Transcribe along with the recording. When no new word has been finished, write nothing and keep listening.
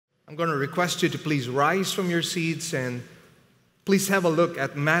I'm going to request you to please rise from your seats and please have a look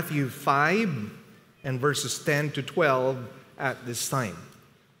at Matthew 5 and verses 10 to 12 at this time.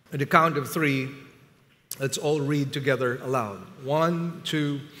 At the count of 3, let's all read together aloud. 1,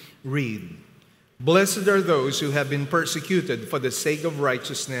 2, read. Blessed are those who have been persecuted for the sake of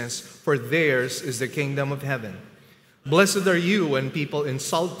righteousness, for theirs is the kingdom of heaven. Blessed are you when people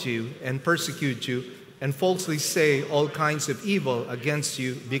insult you and persecute you and falsely say all kinds of evil against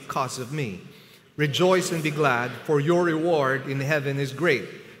you because of me. Rejoice and be glad, for your reward in heaven is great.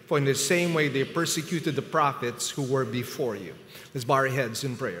 For in the same way they persecuted the prophets who were before you. Let's bow our heads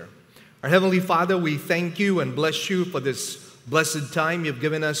in prayer. Our Heavenly Father, we thank you and bless you for this blessed time you've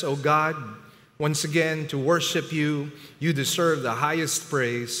given us, O God, once again to worship you. You deserve the highest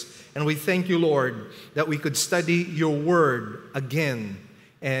praise. And we thank you, Lord, that we could study your word again.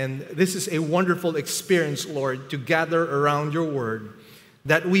 And this is a wonderful experience, Lord, to gather around your word,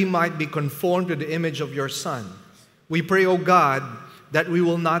 that we might be conformed to the image of your Son. We pray, O God, that we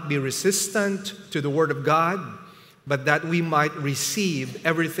will not be resistant to the word of God, but that we might receive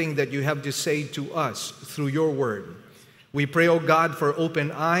everything that you have to say to us through your word. We pray, O God, for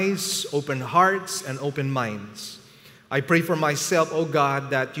open eyes, open hearts, and open minds. I pray for myself, O God,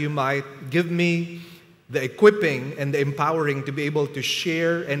 that you might give me the equipping and the empowering to be able to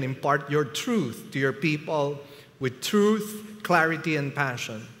share and impart your truth to your people with truth, clarity, and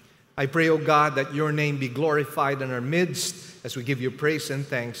passion. I pray, O God, that your name be glorified in our midst as we give you praise and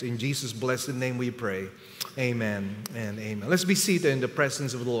thanks. In Jesus' blessed name we pray. Amen and amen. Let's be seated in the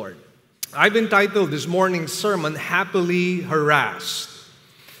presence of the Lord. I've entitled this morning's sermon, Happily Harassed.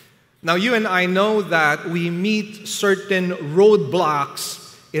 Now, you and I know that we meet certain roadblocks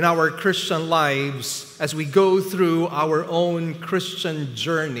in our Christian lives as we go through our own Christian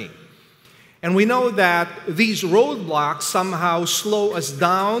journey. And we know that these roadblocks somehow slow us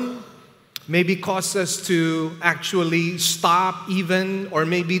down, maybe cause us to actually stop even, or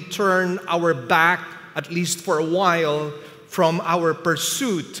maybe turn our back, at least for a while, from our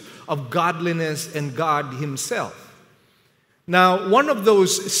pursuit of godliness and God Himself. Now, one of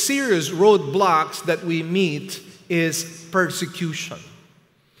those serious roadblocks that we meet is persecution.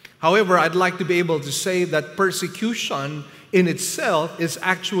 However, I'd like to be able to say that persecution in itself is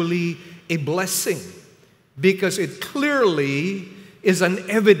actually a blessing, because it clearly is an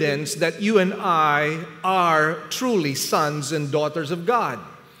evidence that you and I are truly sons and daughters of God.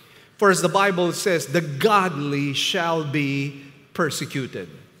 For as the Bible says, the godly shall be persecuted.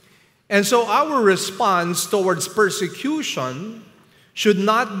 And so our response towards persecution should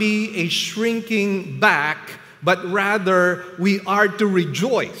not be a shrinking back, but rather we are to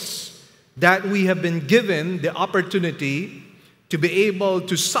rejoice that we have been given the opportunity to be able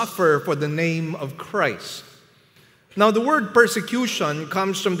to suffer for the name of Christ. Now, the word persecution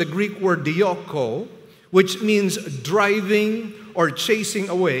comes from the Greek word dioko, which means driving or chasing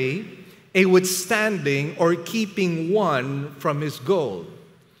away, a withstanding or keeping one from his goal.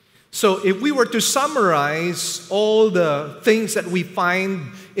 So if we were to summarize all the things that we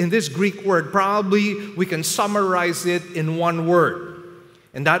find in this Greek word, probably we can summarize it in one word.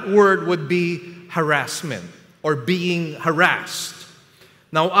 And that word would be harassment, or being harassed.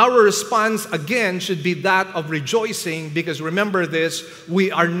 Now, our response again should be that of rejoicing, because remember this, we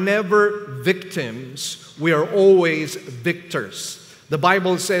are never victims, we are always victors. The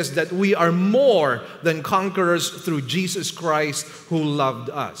Bible says that we are more than conquerors through Jesus Christ who loved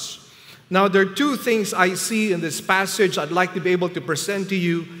us. Now, there are two things I see in this passage. I'd like to be able to present to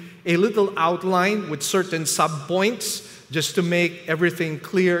you a little outline with certain subpoints just to make everything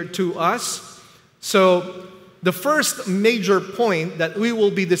clear to us. So, the first major point that we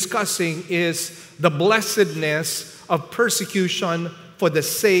will be discussing is the blessedness of persecution for the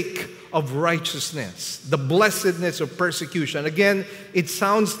sake of righteousness. The blessedness of persecution. Again, it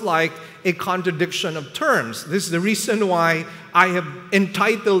sounds like a contradiction of terms. This is the reason why I have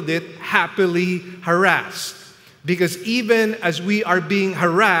entitled it Happily Harassed. Because even as we are being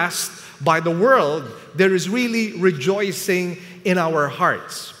harassed by the world, there is really rejoicing in our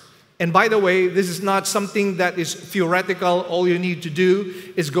hearts. And by the way, this is not something that is theoretical. All you need to do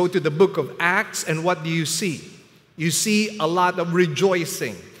is go to the book of Acts, and what do you see? You see a lot of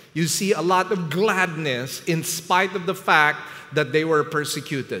rejoicing. You see a lot of gladness in spite of the fact that they were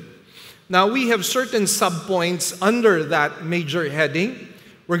persecuted. Now, we have certain subpoints under that major heading.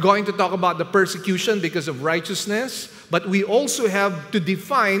 We're going to talk about the persecution because of righteousness, but we also have to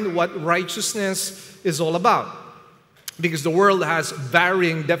define what righteousness is all about, because the world has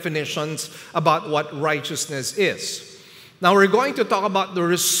varying definitions about what righteousness is. Now, we're going to talk about the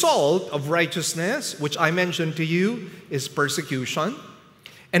result of righteousness, which I mentioned to you is persecution.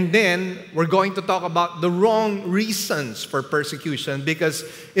 And then we're going to talk about the wrong reasons for persecution, because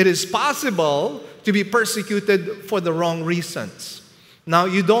it is possible to be persecuted for the wrong reasons. Now,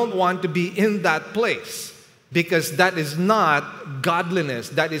 you don't want to be in that place, because that is not godliness.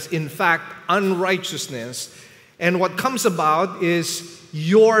 That is, in fact, unrighteousness. And what comes about is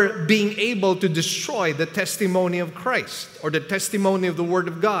your being able to destroy the testimony of Christ or the testimony of the Word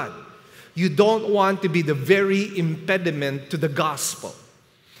of God. You don't want to be the very impediment to the gospel.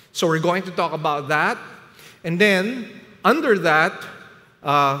 So we're going to talk about that. And then, under that,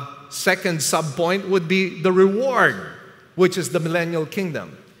 second subpoint would be the reward, which is the millennial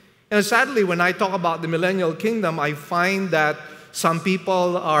kingdom. And sadly, when I talk about the millennial kingdom, I find that some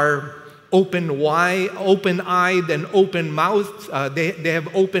people are open-eyed and open-mouthed. They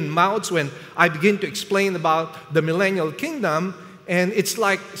have open mouths when I begin to explain about the millennial kingdom, and it's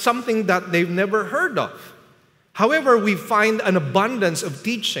like something that they've never heard of. However, we find an abundance of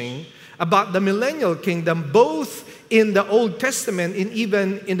teaching about the millennial kingdom, both in the Old Testament and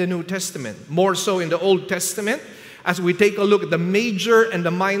even in the New Testament. More so in the Old Testament, as we take a look at the major and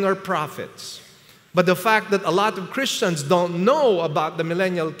the minor prophets. But the fact that a lot of Christians don't know about the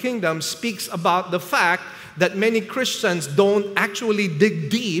millennial kingdom speaks about the fact that many Christians don't actually dig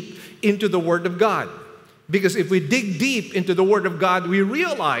deep into the Word of God. Because if we dig deep into the Word of God, we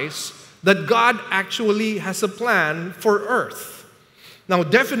realize that God actually has a plan for earth. Now,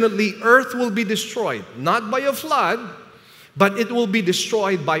 definitely, earth will be destroyed, not by a flood, but it will be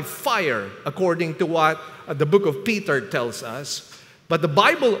destroyed by fire, according to what the book of Peter tells us. But the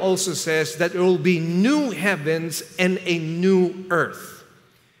Bible also says that there will be new heavens and a new earth.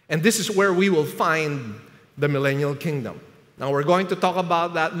 And this is where we will find the millennial kingdom. Now, we're going to talk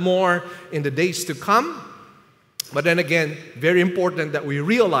about that more in the days to come. But then again, very important that we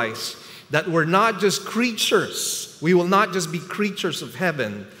realize that we're not just creatures. We will not just be creatures of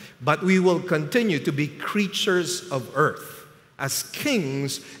heaven, but we will continue to be creatures of earth as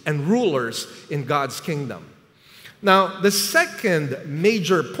kings and rulers in God's kingdom. Now, the second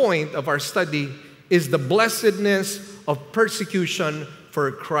major point of our study is the blessedness of persecution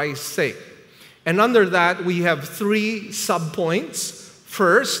for Christ's sake. And under that, we have three subpoints.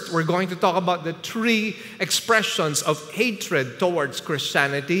 First, we're going to talk about the three expressions of hatred towards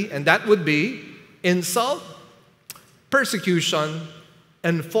Christianity, and that would be insult, persecution,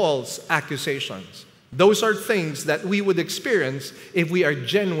 and false accusations. Those are things that we would experience if we are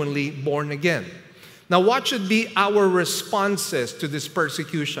genuinely born again. Now, what should be our responses to this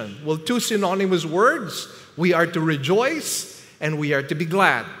persecution? Well, two synonymous words. We are to rejoice and we are to be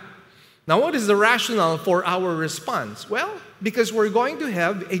glad. Now, what is the rationale for our response? Well, because we're going to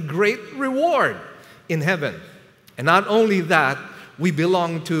have a great reward in heaven. And not only that, we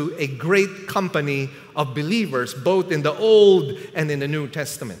belong to a great company of believers, both in the Old and in the New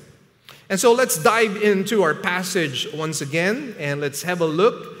Testament. And so let's dive into our passage once again, and let's have a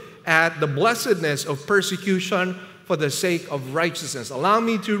look at the blessedness of persecution for the sake of righteousness. Allow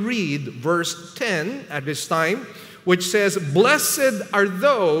me to read verse 10 at this time, which says, "Blessed are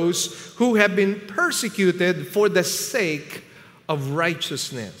those who have been persecuted for the sake of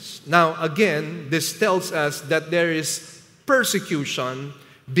righteousness." Now, again, this tells us that there is persecution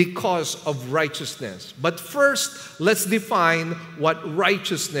because of righteousness. But first, let's define what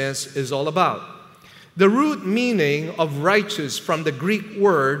righteousness is all about. The root meaning of righteous from the Greek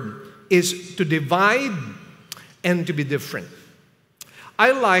word is to divide and to be different.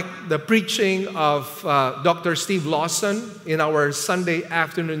 I like the preaching of Dr. Steve Lawson in our Sunday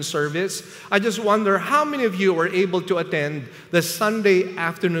afternoon service. I just wonder how many of you were able to attend the Sunday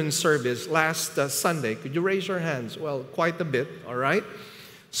afternoon service last Sunday. Could you raise your hands? Well, quite a bit, all right?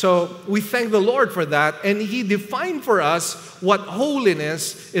 So we thank the Lord for that, and He defined for us what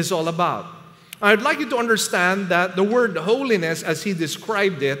holiness is all about. I'd like you to understand that the word holiness, as He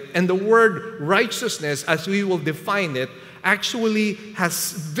described it, and the word righteousness, as we will define it, actually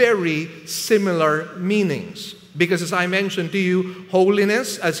has very similar meanings. Because as I mentioned to you,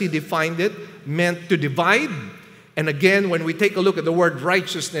 holiness, as He defined it, meant to divide. And again, when we take a look at the word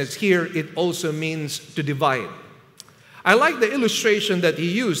righteousness here, it also means to divide. I like the illustration that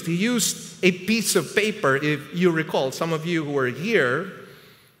he used. He used a piece of paper, if you recall, some of you who were here.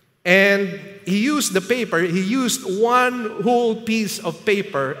 And he used the paper, he used one whole piece of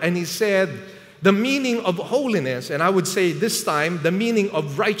paper, and he said, the meaning of holiness, and I would say this time, the meaning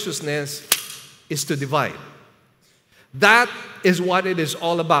of righteousness is to divide. That is what it is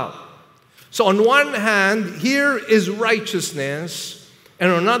all about. So on one hand, here is righteousness,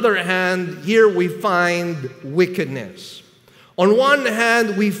 and on the other hand, here we find wickedness. On one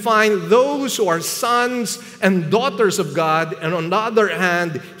hand, we find those who are sons and daughters of God, and on the other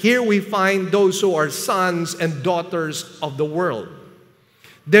hand, here we find those who are sons and daughters of the world.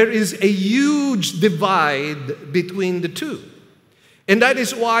 There is a huge divide between the two. And that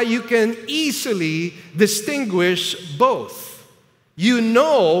is why you can easily distinguish both. You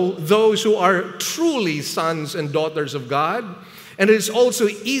know those who are truly sons and daughters of God, and it is also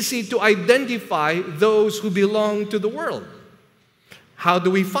easy to identify those who belong to the world. How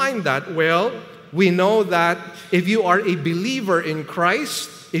do we find that? Well, we know that if you are a believer in Christ,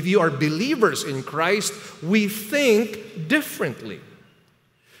 if you are believers in Christ, we think differently.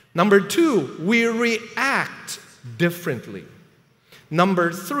 Number two, we react differently.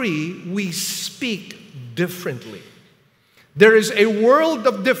 Number three, we speak differently. There is a world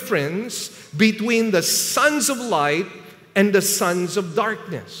of difference between the sons of light and the sons of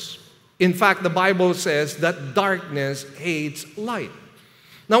darkness. In fact, the Bible says that darkness hates light.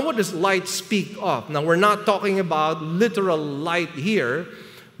 Now, what does light speak of? Now, we're not talking about literal light here,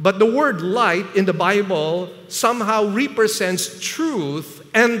 but the word light in the Bible somehow represents truth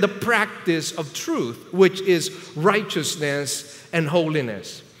and the practice of truth, which is righteousness and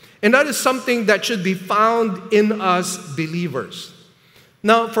holiness. And that is something that should be found in us believers.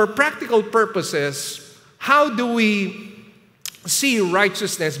 Now, for practical purposes, how do we see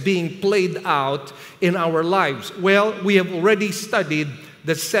righteousness being played out in our lives? Well, we have already studied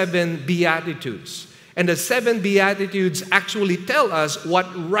the 7 Beatitudes. And the 7 Beatitudes actually tell us what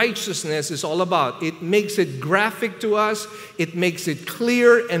righteousness is all about. It makes it graphic to us. It makes it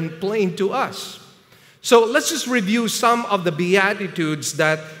clear and plain to us. So let's just review some of the Beatitudes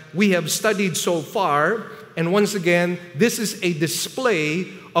that we have studied so far. And once again, this is a display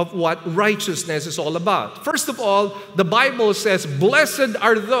of what righteousness is all about. First of all, the Bible says, "Blessed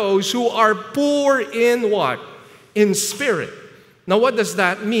are those who are poor in" what? In spirit. Now, what does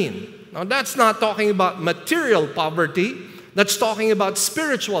that mean? Now, that's not talking about material poverty. That's talking about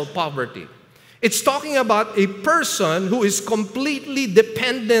spiritual poverty. It's talking about a person who is completely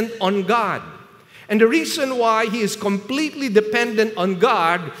dependent on God. And the reason why he is completely dependent on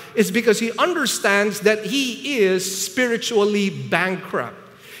God is because he understands that he is spiritually bankrupt.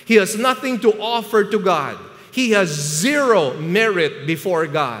 He has nothing to offer to God. He has zero merit before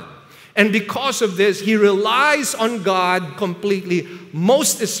God. And because of this, he relies on God completely,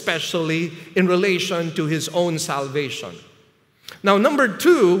 most especially in relation to his own salvation. Now, number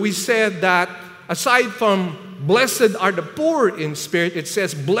two, we said that aside from blessed are the poor in spirit, it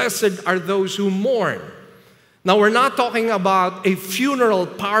says blessed are those who mourn. Now, we're not talking about a funeral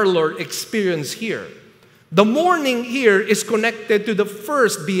parlor experience here. The mourning here is connected to the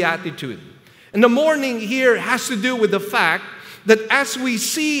first beatitude. And the mourning here has to do with the fact that as we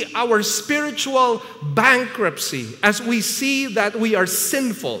see our spiritual bankruptcy, as we see that we are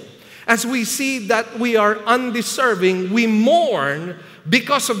sinful, as we see that we are undeserving, we mourn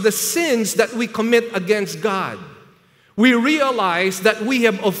because of the sins that we commit against God. We realize that we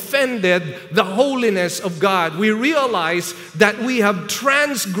have offended the holiness of God. We realize that we have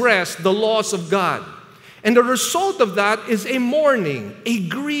transgressed the laws of God. And the result of that is a mourning, a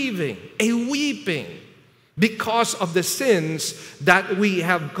grieving, a weeping, because of the sins that we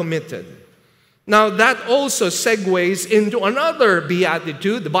have committed. Now, that also segues into another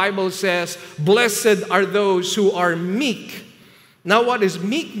beatitude. The Bible says, "Blessed are those who are meek." Now, what is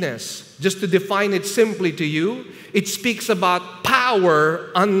meekness? Just to define it simply to you, it speaks about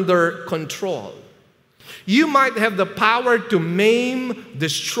power under control. You might have the power to maim,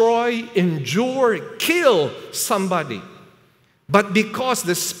 destroy, injure, kill somebody. But because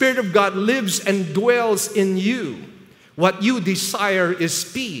the Spirit of God lives and dwells in you, what you desire is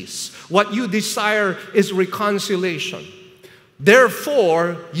peace. What you desire is reconciliation.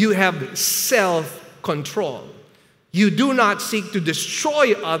 Therefore, you have self-control. You do not seek to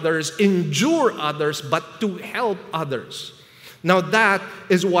destroy others, injure others, but to help others. Now, that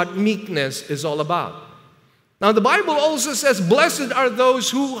is what meekness is all about. Now, the Bible also says, "Blessed are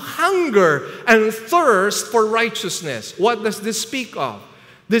those who hunger and thirst for righteousness." What does this speak of?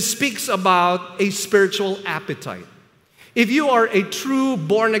 This speaks about a spiritual appetite. If you are a true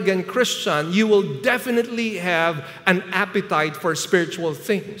born-again Christian, you will definitely have an appetite for spiritual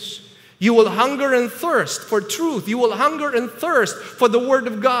things. You will hunger and thirst for truth. You will hunger and thirst for the Word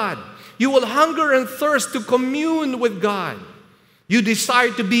of God. You will hunger and thirst to commune with God. You desire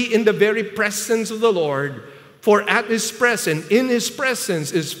to be in the very presence of the Lord. For at His presence, in His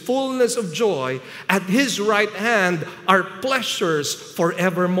presence is fullness of joy. At His right hand are pleasures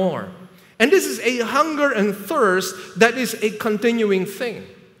forevermore. And this is a hunger and thirst that is a continuing thing.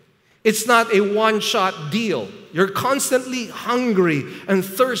 It's not a one-shot deal. You're constantly hungry and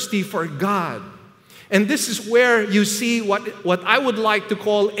thirsty for God. And this is where you see what I would like to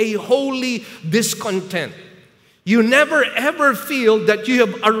call a holy discontent. You never ever feel that you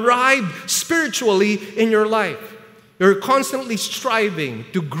have arrived spiritually in your life. You're constantly striving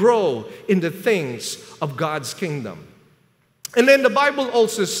to grow in the things of God's kingdom. And then the Bible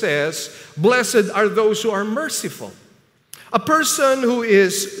also says, blessed are those who are merciful. A person who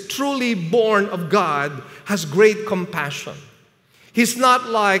is truly born of God has great compassion. He's not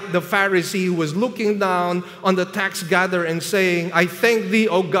like the Pharisee who was looking down on the tax gatherer and saying, I thank thee,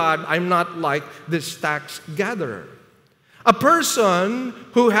 O God, I'm not like this tax gatherer. A person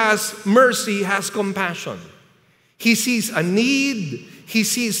who has mercy has compassion. He sees a need. He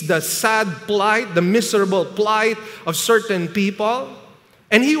sees the sad plight, the miserable plight of certain people.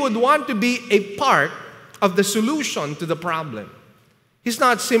 And he would want to be a part of the solution to the problem. He's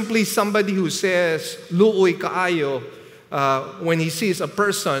not simply somebody who says, luoy kaayo, when he sees a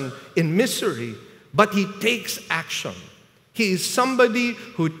person in misery, but he takes action. He is somebody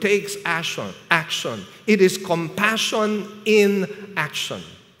who takes action. It is compassion in action.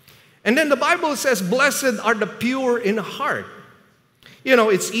 And then the Bible says, blessed are the pure in heart. You know,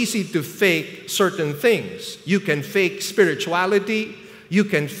 it's easy to fake certain things. You can fake spirituality. You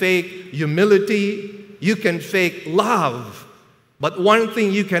can fake humility. You can fake love. But one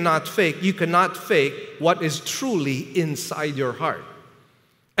thing you cannot fake what is truly inside your heart.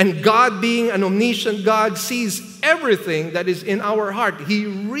 And God, being an omniscient God, sees everything that is in our heart. He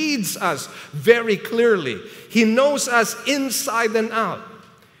reads us very clearly. He knows us inside and out.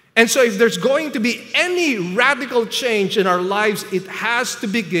 And so if there's going to be any radical change in our lives, it has to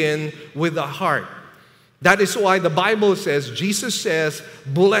begin with the heart. That is why the Bible says, Jesus says,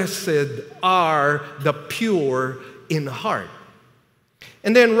 blessed are the pure in heart.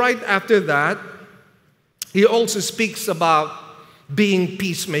 And then right after that, he also speaks about being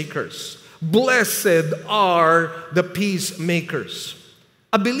peacemakers. Blessed are the peacemakers.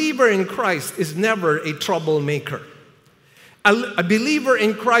 A believer in Christ is never a troublemaker. A believer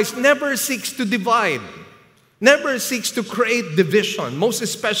in Christ never seeks to divide, never seeks to create division, most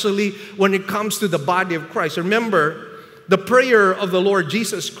especially when it comes to the body of Christ. Remember, the prayer of the Lord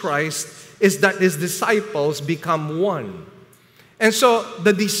Jesus Christ is that His disciples become one. And so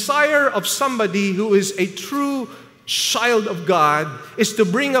the desire of somebody who is a true child of God is to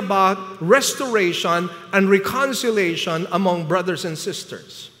bring about restoration and reconciliation among brothers and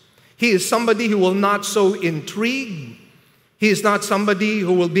sisters. He is somebody who will not sow intrigue. He is not somebody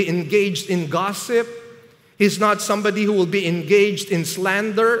who will be engaged in gossip. He is not somebody who will be engaged in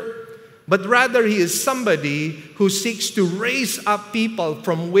slander. But rather, he is somebody who seeks to raise up people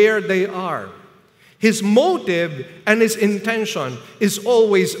from where they are. His motive and his intention is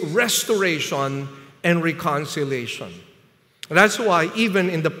always restoration and reconciliation. That's why even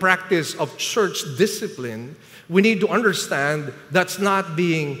in the practice of church discipline, we need to understand that's not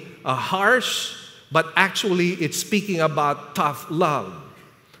being harsh, but actually it's speaking about tough love.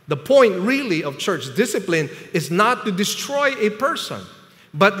 The point really of church discipline is not to destroy a person,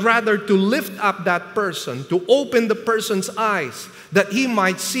 but rather to lift up that person, to open the person's eyes, that he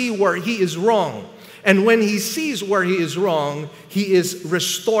might see where he is wrong. And when he sees where he is wrong, he is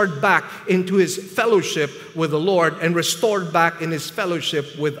restored back into his fellowship with the Lord and restored back in his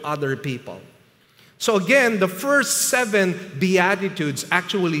fellowship with other people. So again, the first 7 Beatitudes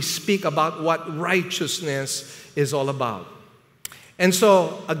actually speak about what righteousness is all about. And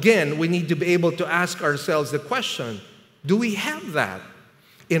so again, we need to be able to ask ourselves the question, do we have that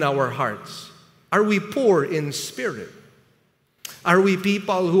in our hearts? Are we poor in spirit? Are we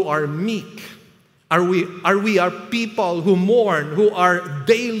people who are meek? Are we people who mourn, who are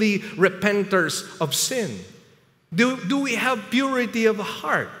daily repenters of sin? Do we have purity of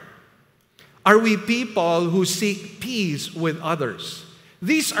heart? Are we people who seek peace with others?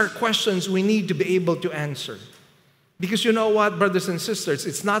 These are questions we need to be able to answer. Because you know what, brothers and sisters,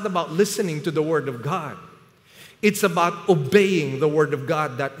 it's not about listening to the Word of God. It's about obeying the Word of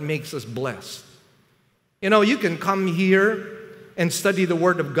God that makes us blessed. You know, you can come here and study the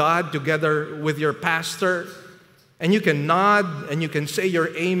Word of God together with your pastor, and you can nod, and you can say your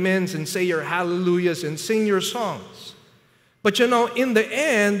amens, and say your hallelujahs, and sing your songs. But you know, in the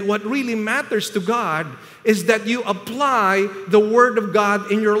end, what really matters to God is that you apply the Word of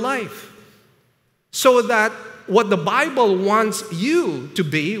God in your life. So that what the Bible wants you to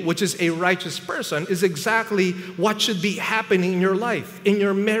be, which is a righteous person, is exactly what should be happening in your life, in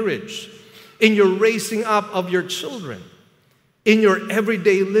your marriage, in your raising up of your children, in your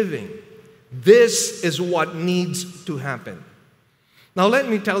everyday living. This is what needs to happen. Now let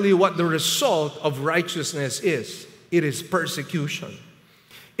me tell you what the result of righteousness is. It is persecution.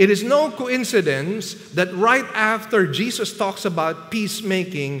 It is no coincidence that right after Jesus talks about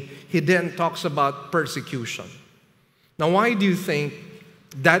peacemaking, he then talks about persecution. Now, why do you think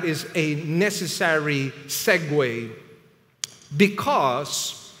that is a necessary segue?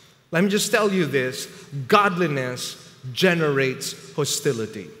 Because, let me just tell you this, godliness generates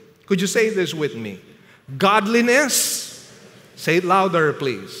hostility. Could you say this with me? Godliness, say it louder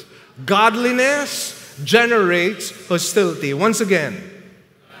please. Godliness generates hostility. Once again.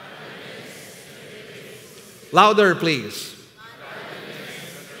 Louder please.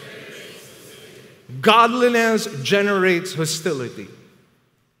 Godliness generates hostility.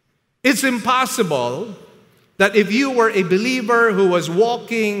 It's impossible that if you were a believer who was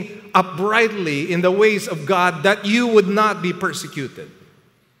walking uprightly in the ways of God, that you would not be persecuted.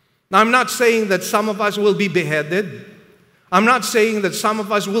 Now, I'm not saying that some of us will be beheaded. I'm not saying that some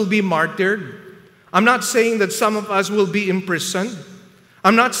of us will be martyred. I'm not saying that some of us will be imprisoned.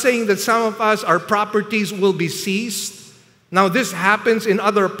 I'm not saying that some of us, our properties will be seized. Now, this happens in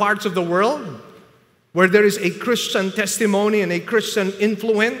other parts of the world where there is a Christian testimony and a Christian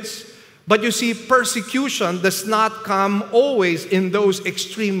influence. But you see, persecution does not come always in those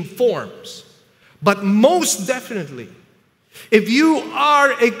extreme forms. But most definitely, if you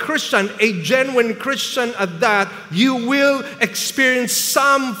are a Christian, a genuine Christian at that, you will experience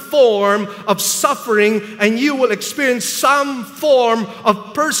some form of suffering and you will experience some form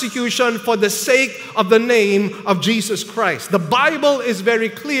of persecution for the sake of the name of Jesus Christ. The Bible is very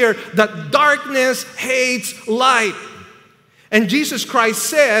clear that darkness hates light. And Jesus Christ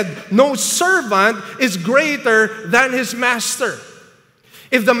said, no servant is greater than his master.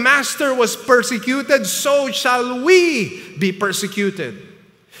 If the master was persecuted, so shall we be persecuted.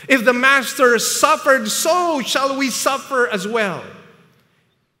 If the master suffered, so shall we suffer as well.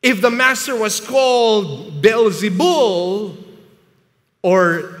 If the master was called Beelzebul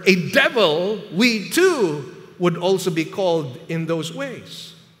or a devil, we too would also be called in those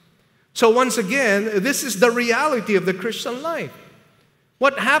ways. So once again, this is the reality of the Christian life.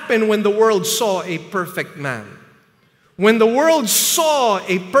 What happened when the world saw a perfect man? When the world saw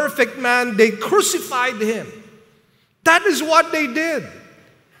a perfect man, they crucified him. That is what they did.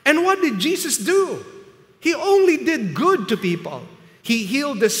 And what did Jesus do? He only did good to people. He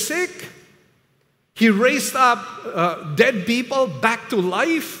healed the sick. He raised up dead people back to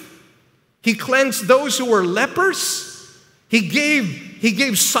life. He cleansed those who were lepers. He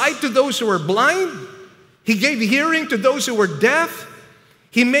gave sight to those who were blind. He gave hearing to those who were deaf.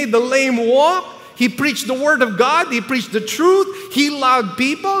 He made the lame walk. He preached the word of God. He preached the truth. He loved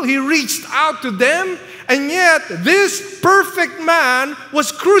people. He reached out to them. And yet, this perfect man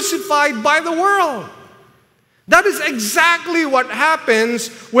was crucified by the world. That is exactly what happens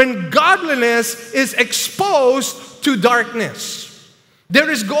when godliness is exposed to darkness. There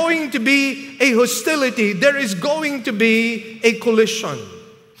is going to be a hostility. There is going to be a collision.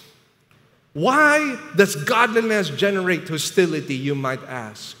 Why does godliness generate hostility, you might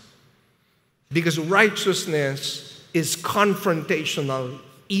ask? Because righteousness is confrontational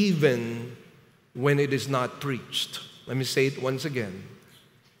even when it is not preached. Let me say it once again.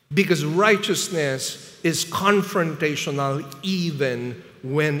 Because righteousness is confrontational even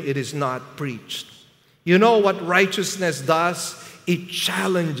when it is not preached. You know what righteousness does? It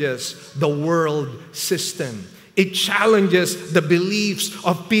challenges the world system. It challenges the beliefs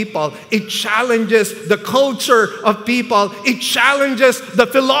of people. It challenges the culture of people. It challenges the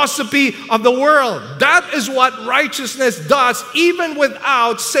philosophy of the world. That is what righteousness does, even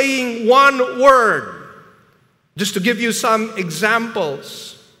without saying one word. Just to give you some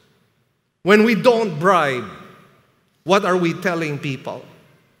examples. When we don't bribe, what are we telling people?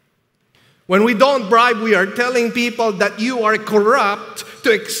 When we don't bribe, we are telling people that you are corrupt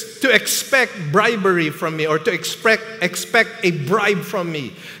to expect bribery from me or to expect a bribe from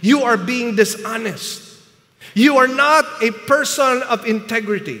me. You are being dishonest. You are not a person of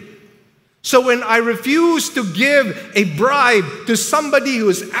integrity. So when I refuse to give a bribe to somebody who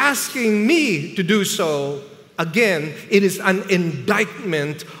is asking me to do so, again, it is an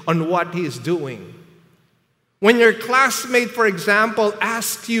indictment on what he is doing. When your classmate, for example,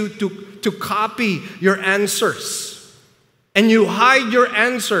 asks you to copy your answers, and you hide your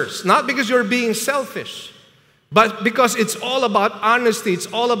answers, not because you're being selfish, but because it's all about honesty, it's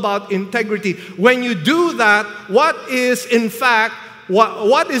all about integrity. When you do that, what is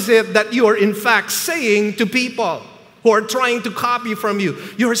it that you are in fact saying to people who are trying to copy from you?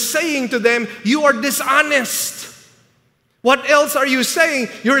 You're saying to them, you are dishonest. What else are you saying?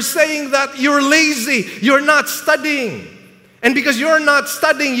 You're saying that you're lazy, you're not studying. And because you're not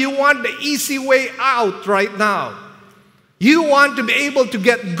studying, you want the easy way out right now. You want to be able to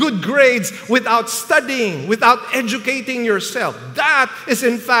get good grades without studying, without educating yourself. That is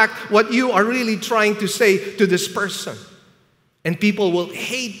in fact what you are really trying to say to this person. And people will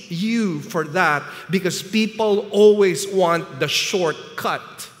hate you for that because people always want the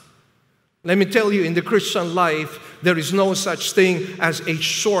shortcut. Let me tell you, in the Christian life, there is no such thing as a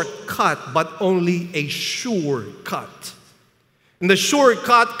shortcut, but only a sure cut. And the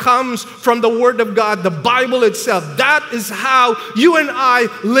shortcut comes from the Word of God, the Bible itself. That is how you and I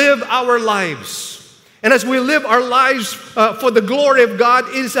live our lives. And as we live our lives for the glory of God,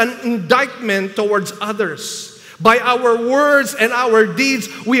 it is an indictment towards others. By our words and our deeds,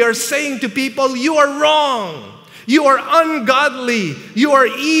 we are saying to people, you are wrong. You are ungodly. You are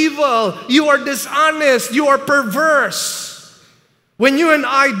evil. You are dishonest. You are perverse. When you and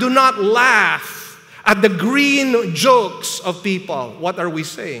I do not laugh at the green jokes of people, what are we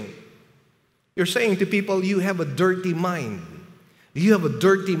saying? You're saying to people, you have a dirty mind. You have a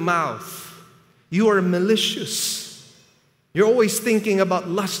dirty mouth. You are malicious. You're always thinking about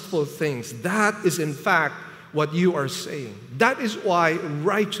lustful things. That is in fact what you are saying. That is why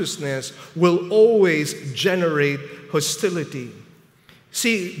righteousness will always generate hostility.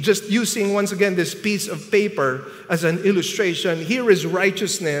 See, just using once again this piece of paper as an illustration, here is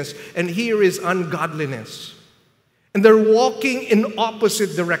righteousness and here is ungodliness. And they're walking in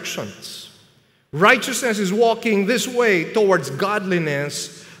opposite directions. Righteousness is walking this way towards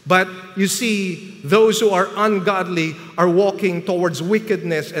godliness, but you see, those who are ungodly are walking towards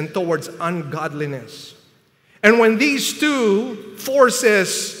wickedness and towards ungodliness. And when these two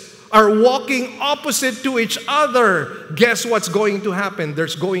forces are walking opposite to each other, guess what's going to happen?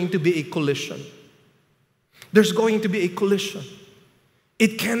 There's going to be a collision. There's going to be a collision.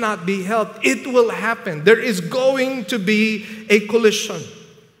 It cannot be helped. It will happen. There is going to be a collision.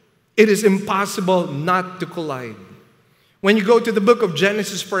 It is impossible not to collide. When you go to the book of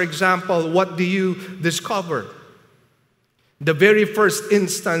Genesis, for example, what do you discover? The very first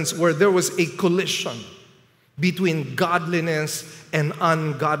instance where there was a collision between godliness and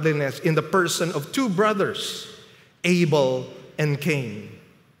ungodliness in the person of two brothers, Abel and Cain.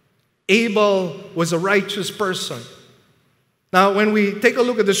 Abel was a righteous person. Now, when we take a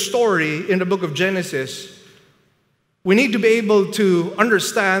look at the story in the book of Genesis, we need to be able to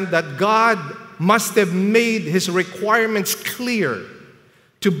understand that God must have made His requirements clear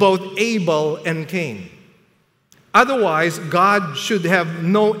to both Abel and Cain. Otherwise, God should have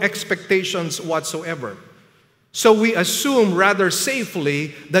no expectations whatsoever. So we assume rather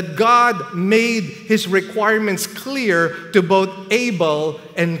safely that God made His requirements clear to both Abel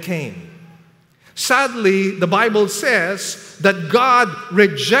and Cain. Sadly, the Bible says that God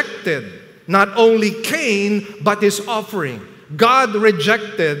rejected not only Cain, but his offering. God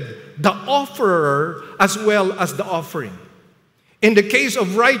rejected the offerer as well as the offering. In the case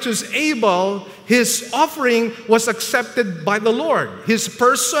of righteous Abel, his offering was accepted by the Lord. His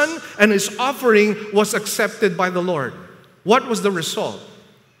person and his offering was accepted by the Lord. What was the result?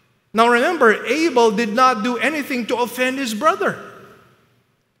 Now remember, Abel did not do anything to offend his brother.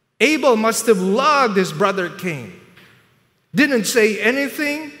 Abel must have loved his brother Cain. Didn't say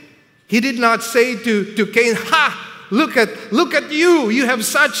anything. He did not say to Cain, "Ha! Look at you. You have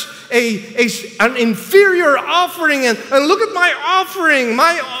such an inferior offering, and look at my offering.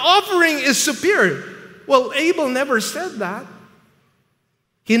 My offering is superior." Well, Abel never said that.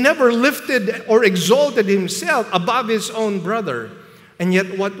 He never lifted or exalted himself above his own brother. And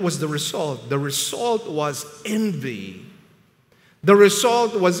yet, what was the result? The result was envy. The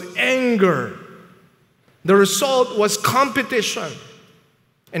result was anger. The result was competition.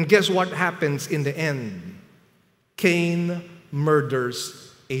 And guess what happens in the end? Cain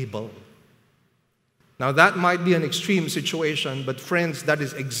murders Abel. Now that might be an extreme situation, but friends, that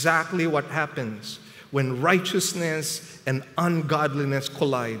is exactly what happens when righteousness and ungodliness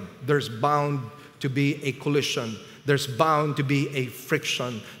collide. There's bound to be a collision. There's bound to be a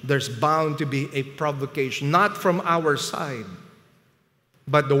friction. There's bound to be a provocation, not from our side,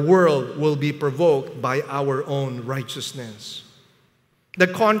 but the world will be provoked by our own righteousness. The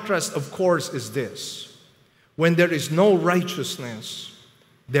contrast, of course, is this. When there is no righteousness,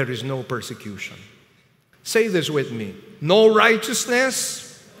 there is no persecution. Say this with me. No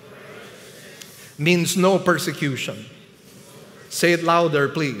righteousness means no persecution. Say it louder,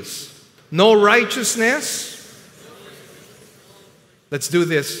 please. No righteousness. Let's do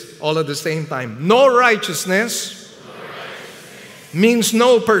this all at the same time. No righteousness means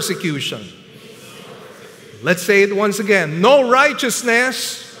no persecution. Let's say it once again. No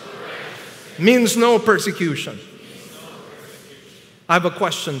righteousness means no persecution. I have a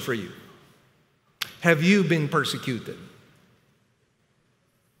question for you. Have you been persecuted?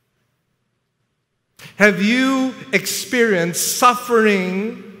 Have you experienced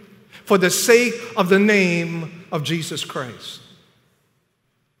suffering for the sake of the name of Jesus Christ?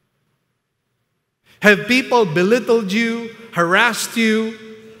 Have people belittled you, harassed you,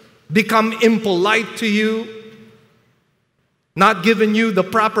 become impolite to you, not given you the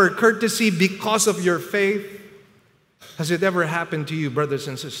proper courtesy because of your faith? Has it ever happened to you, brothers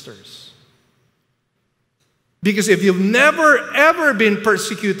and sisters? Because if you've never ever been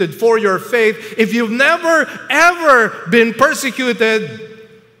persecuted for your faith, if you've never ever been persecuted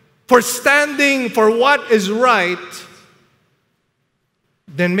for standing for what is right,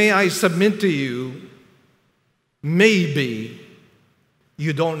 then may I submit to you, maybe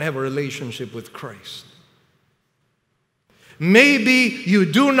you don't have a relationship with Christ. Maybe you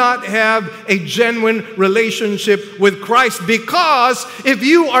do not have a genuine relationship with Christ, because if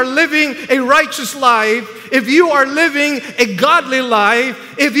you are living a righteous life, if you are living a godly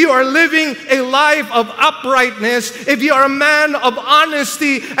life, if you are living a life of uprightness, if you are a man of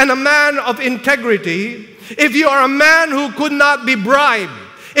honesty and a man of integrity, if you are a man who could not be bribed,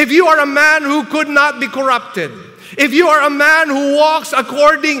 if you are a man who could not be corrupted, if you are a man who walks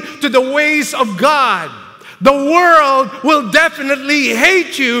according to the ways of God, the world will definitely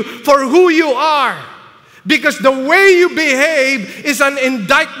hate you for who you are, because the way you behave is an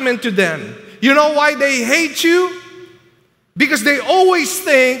indictment to them. You know why they hate you? Because they always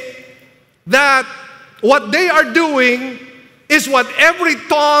think that what they are doing is what every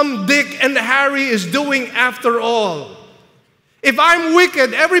Tom, Dick, and Harry is doing after all. If I'm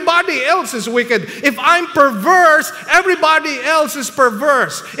wicked, everybody else is wicked. If I'm perverse, everybody else is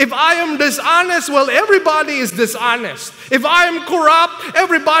perverse. If I am dishonest, well, everybody is dishonest. If I am corrupt,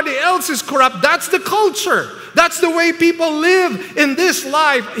 everybody else is corrupt. That's the culture. That's the way people live in this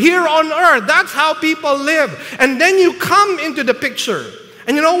life here on earth. That's how people live. And then you come into the picture.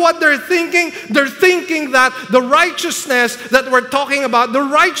 And you know what they're thinking? They're thinking that the righteousness that we're talking about, the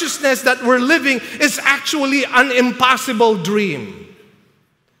righteousness that we're living, is actually an impossible dream.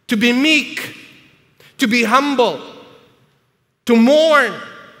 To be meek, to be humble, to mourn,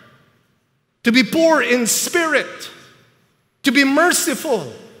 to be poor in spirit, to be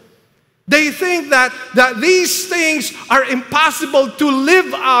merciful. They think that these things are impossible to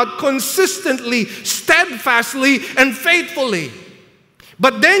live out consistently, steadfastly, and faithfully.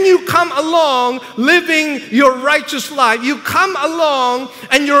 But then you come along living your righteous life. You come along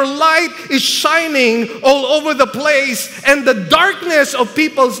and your light is shining all over the place, and the darkness of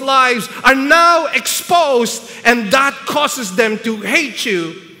people's lives are now exposed, and that causes them to hate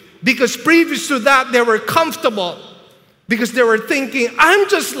you, because previous to that they were comfortable, because they were thinking, I'm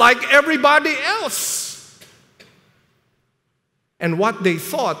just like everybody else. And what they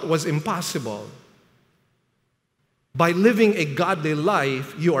thought was impossible, by living a godly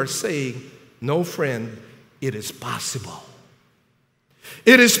life, you are saying, no, friend, it is possible.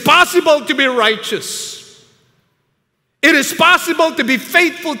 It is possible to be righteous. It is possible to be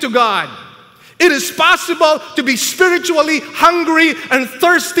faithful to God. It is possible to be spiritually hungry and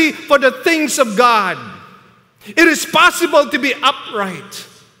thirsty for the things of God. It is possible to be upright.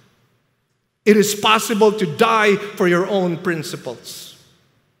 It is possible to die for your own principles.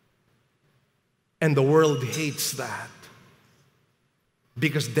 And the world hates that,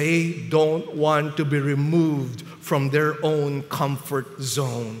 because they don't want to be removed from their own comfort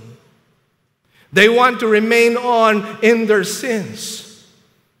zone. They want to remain on in their sins.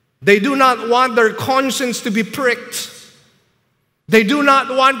 They do not want their conscience to be pricked. They do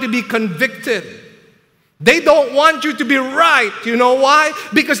not want to be convicted. They don't want you to be right. You know why?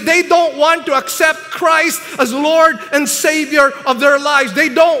 Because they don't want to accept Christ as Lord and Savior of their lives. They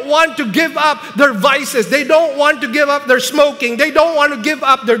don't want to give up their vices. They don't want to give up their smoking. They don't want to give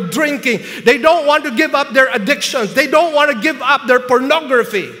up their drinking. They don't want to give up their addictions. They don't want to give up their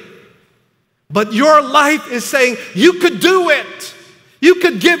pornography. But your life is saying, you could do it. You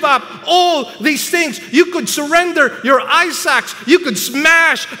could give up all these things. You could surrender your Isaacs. You could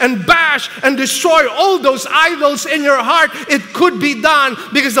smash and bash and destroy all those idols in your heart. It could be done,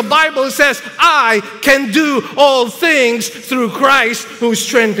 because the Bible says, I can do all things through Christ who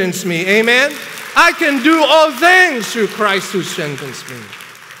strengthens me. Amen? I can do all things through Christ who strengthens me.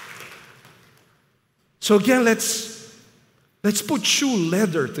 So again, let's put shoe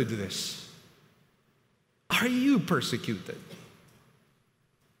leather to this. Are you persecuted?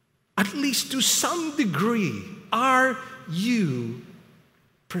 At least to some degree, are you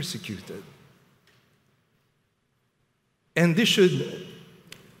persecuted? And this should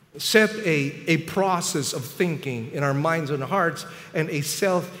set a process of thinking in our minds and hearts and a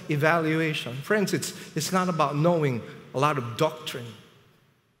self-evaluation. Friends, it's not about knowing a lot of doctrine.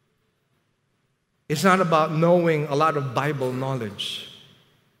 It's not about knowing a lot of Bible knowledge.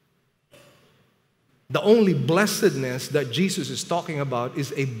 The only blessedness that Jesus is talking about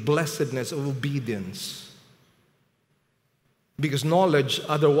is a blessedness of obedience. Because knowledge,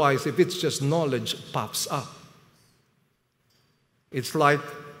 otherwise, if it's just knowledge, pops up. It's like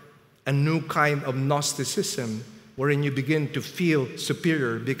a new kind of Gnosticism wherein you begin to feel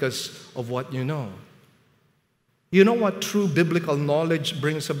superior because of what you know. You know what true biblical knowledge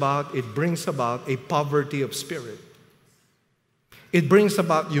brings about? It brings about a poverty of spirit. It brings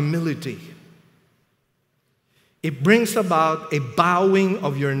about humility. It brings about a bowing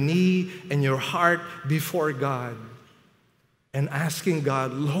of your knee and your heart before God and asking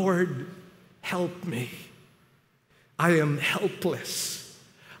God, Lord, help me. I am helpless.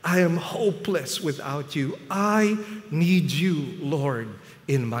 I am hopeless without you. I need you, Lord,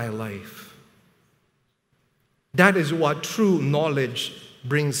 in my life. That is what true knowledge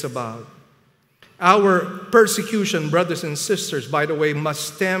brings about. Our persecution, brothers and sisters, by the way,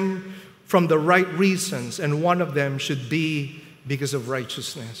 must stem from the right reasons, and one of them should be because of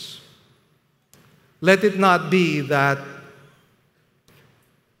righteousness. Let it not be that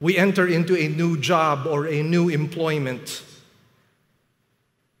we enter into a new job or a new employment,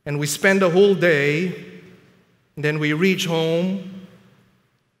 and we spend the whole day, and then we reach home.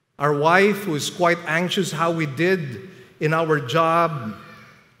 Our wife, who is quite anxious how we did in our job,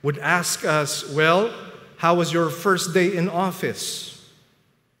 would ask us, well, how was your first day in office?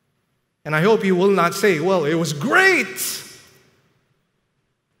 And I hope you will not say, well, it was great.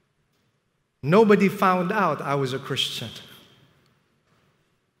 Nobody found out I was a Christian.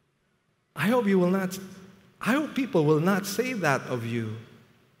 I hope people will not say that of you.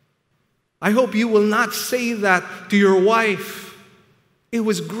 I hope you will not say that to your wife. It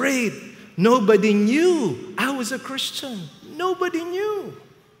was great. Nobody knew I was a Christian. Nobody knew.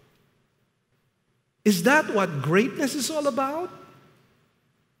 Is that what greatness is all about?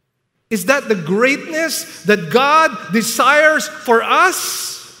 Is that the greatness that God desires for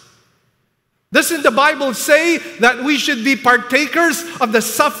us? Doesn't the Bible say that we should be partakers of the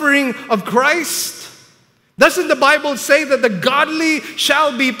suffering of Christ? Doesn't the Bible say that the godly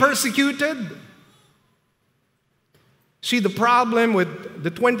shall be persecuted? See, the problem with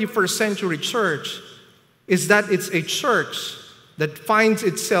the 21st century church is that it's a church that finds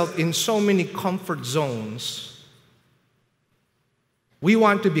itself in so many comfort zones. We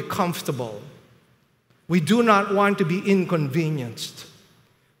want to be comfortable. We do not want to be inconvenienced.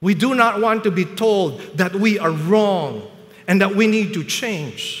 We do not want to be told that we are wrong and that we need to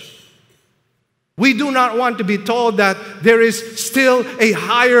change. We do not want to be told that there is still a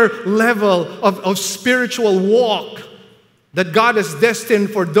higher level of spiritual walk that God has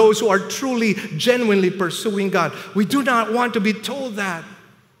destined for those who are truly, genuinely pursuing God. We do not want to be told that.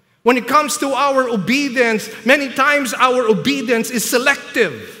 When it comes to our obedience, many times our obedience is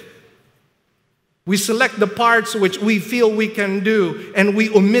selective. We select the parts which we feel we can do, and we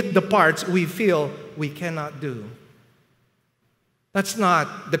omit the parts we feel we cannot do. That's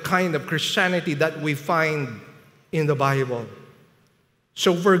not the kind of Christianity that we find in the Bible.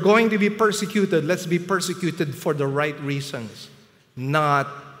 So if we're going to be persecuted, let's be persecuted for the right reasons, not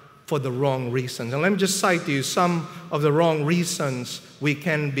for the wrong reasons. And let me just cite to you some of the wrong reasons we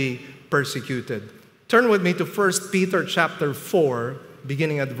can be persecuted. Turn with me to 1 Peter chapter 4,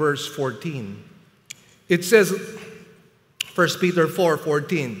 beginning at verse 14. It says, 1 Peter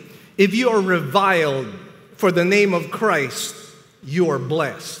 4:14, if you are reviled for the name of Christ, you are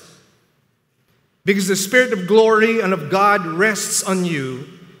blessed. Because the Spirit of glory and of God rests on you.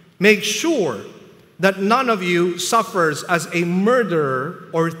 Make sure that none of you suffers as a murderer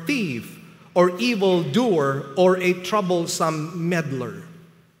or thief or evildoer or a troublesome meddler.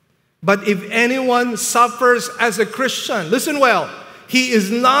 But if anyone suffers as a Christian, listen well, he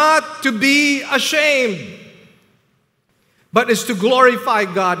is not to be ashamed, but is to glorify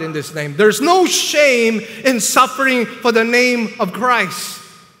God in this name. There's no shame in suffering for the name of Christ.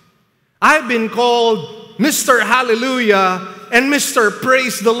 I've been called Mr. Hallelujah and Mr.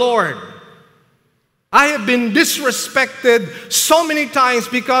 Praise the Lord. I have been disrespected so many times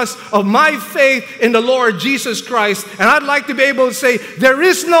because of my faith in the Lord Jesus Christ. And I'd like to be able to say, there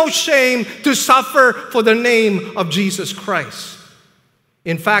is no shame to suffer for the name of Jesus Christ.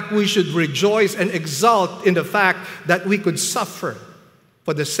 In fact, we should rejoice and exult in the fact that we could suffer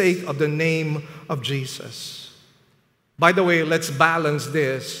for the sake of the name of Jesus. By the way, let's balance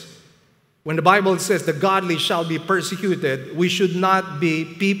this. When the Bible says the godly shall be persecuted, we should not be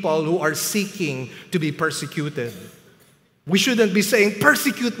people who are seeking to be persecuted. We shouldn't be saying,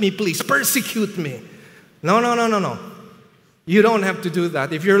 persecute me, please, persecute me. No, no, no, no, no. You don't have to do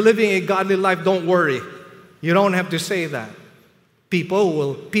that. If you're living a godly life, don't worry. You don't have to say that. People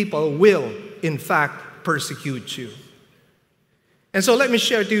will, in fact, persecute you. And so let me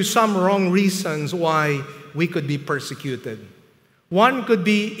share to you some wrong reasons why we could be persecuted. One could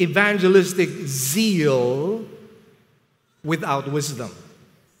be evangelistic zeal without wisdom.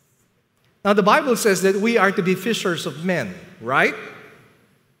 Now, the Bible says that we are to be fishers of men, right?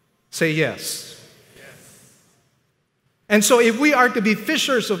 Say yes. And so if we are to be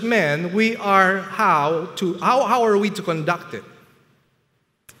fishers of men, we are how are we to conduct it?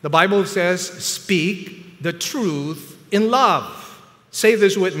 The Bible says, speak the truth in love. Say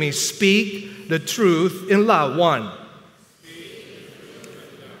this with me, speak the truth in love. One.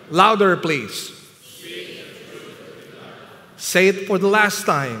 Louder, please. Say it for the last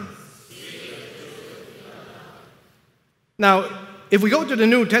time. Now, if we go to the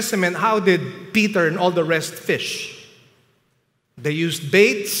New Testament, how did Peter and all the rest fish? They used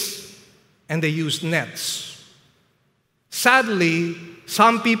baits and they used nets. Sadly,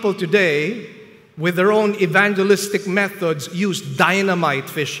 some people today, with their own evangelistic methods, use dynamite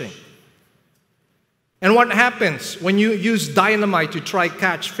fishing. And what happens when you use dynamite to try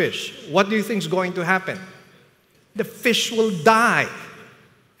catch fish? What do you think is going to happen? The fish will die.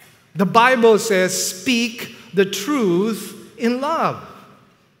 The Bible says, speak the truth in love.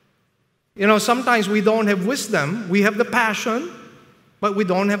 You know, sometimes we don't have wisdom. We have the passion, but we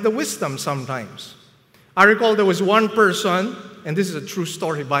don't have the wisdom sometimes. I recall there was one person, and this is a true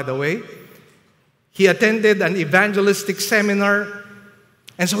story, by the way. He attended an evangelistic seminar,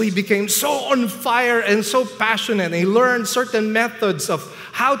 and so he became so on fire and so passionate. And he learned certain methods of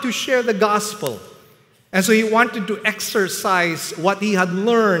how to share the gospel. And so he wanted to exercise what he had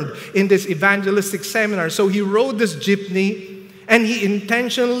learned in this evangelistic seminar. So he rode this jeepney, and he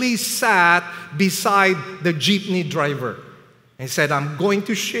intentionally sat beside the jeepney driver. And he said, I'm going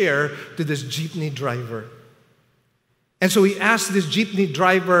to share to this jeepney driver. And so he asked this jeepney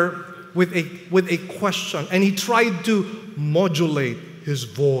driver with a question, and he tried to modulate his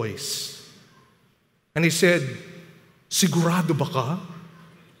voice. And he said, sigurado ba ka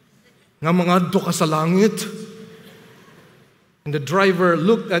nga mangadto ka sa langit? And the driver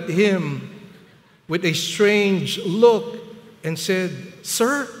looked at him with a strange look and said,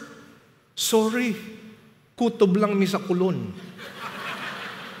 Sir, sorry, kutob lang mi sa kulon.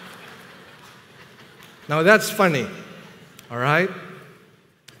 Now that's funny, all right?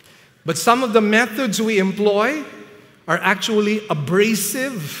 But some of the methods we employ are actually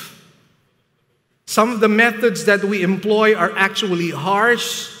abrasive. Some of the methods that we employ are actually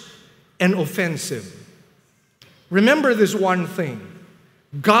harsh and offensive. Remember this one thing.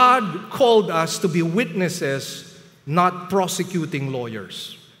 God called us to be witnesses, not prosecuting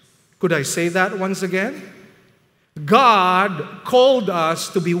lawyers. Could I say that once again? God called us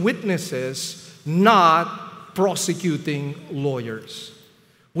to be witnesses, not prosecuting lawyers.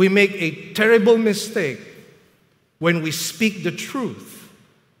 We make a terrible mistake when we speak the truth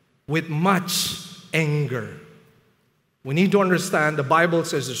with much anger. We need to understand the Bible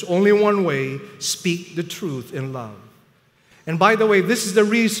says there's only one way, speak the truth in love. And by the way, this is the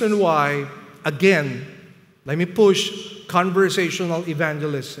reason why, again, let me push conversational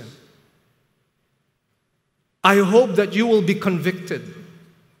evangelism. I hope that you will be convicted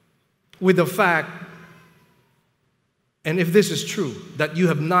with the fact, and if this is true, that you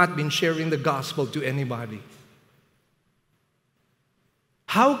have not been sharing the gospel to anybody.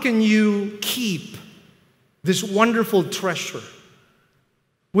 How can you keep this wonderful treasure,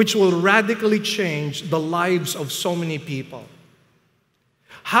 which will radically change the lives of so many people?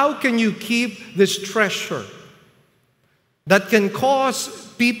 How can you keep this treasure that can cause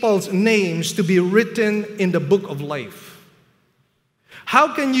people's names to be written in the book of life?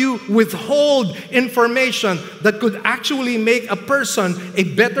 How can you withhold information that could actually make a person a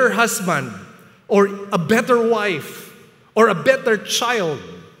better husband or a better wife or a better child?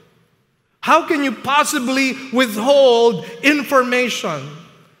 How can you possibly withhold information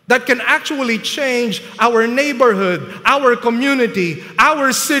that can actually change our neighborhood, our community,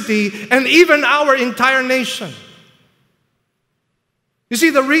 our city, and even our entire nation? You see,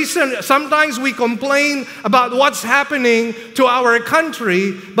 the reason sometimes we complain about what's happening to our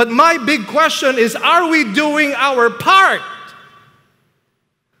country, but my big question is, are we doing our part?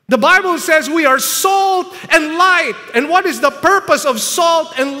 The Bible says we are salt and light. And what is the purpose of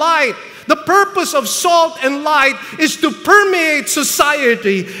salt and light? The purpose of salt and light is to permeate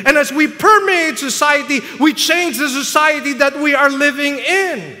society. And as we permeate society, we change the society that we are living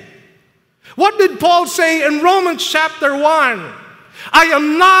in. What did Paul say in Romans chapter 1? I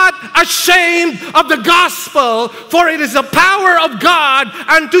am not ashamed of the gospel, for it is the power of God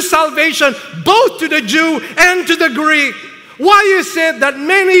unto salvation, both to the Jew and to the Greek. Why is it that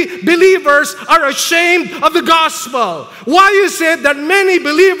many believers are ashamed of the gospel? Why is it that many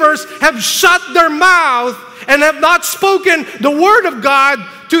believers have shut their mouth and have not spoken the word of God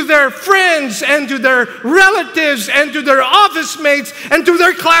to their friends and to their relatives and to their office mates and to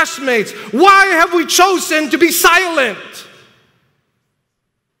their classmates? Why have we chosen to be silent?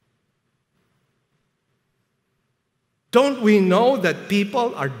 Don't we know that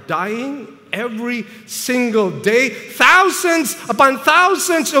people are dying every single day? Thousands upon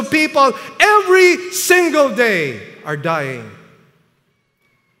thousands of people every single day are dying.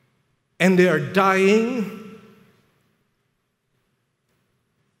 And they are dying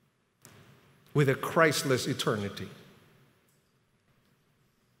with a Christless eternity.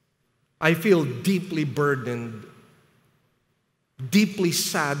 I feel deeply burdened, deeply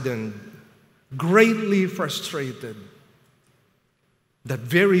saddened, greatly frustrated that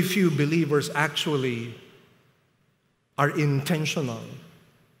very few believers actually are intentional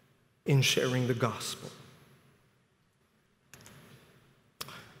in sharing the gospel.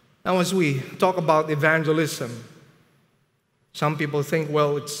 Now, as we talk about evangelism, some people think,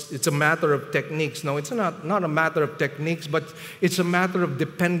 well, it's a matter of techniques. No, it's not a matter of techniques, but it's a matter of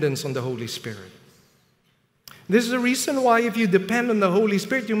dependence on the Holy Spirit. This is the reason why if you depend on the Holy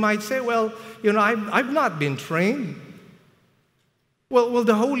Spirit, you might say, well, I've not been trained. Well,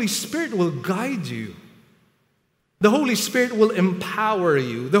 the Holy Spirit will guide you. The Holy Spirit will empower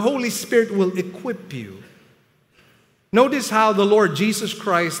you. The Holy Spirit will equip you. Notice how the Lord Jesus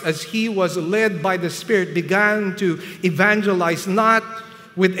Christ, as He was led by the Spirit, began to evangelize not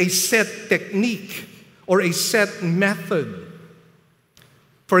with a set technique or a set method.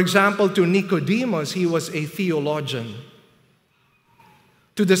 For example, to Nicodemus, he was a theologian.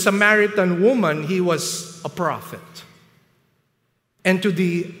 To the Samaritan woman, he was a prophet. And to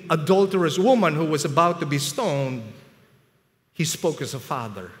the adulterous woman who was about to be stoned, he spoke as a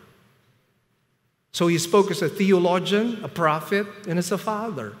father. So he spoke as a theologian, a prophet, and as a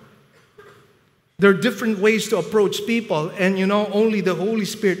father. There are different ways to approach people, and only the Holy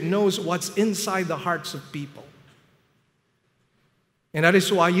Spirit knows what's inside the hearts of people. And that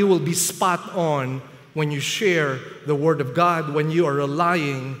is why you will be spot on when you share the Word of God, when you are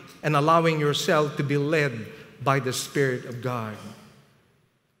relying and allowing yourself to be led by the Spirit of God.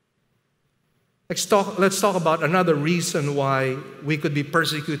 Let's talk about another reason why we could be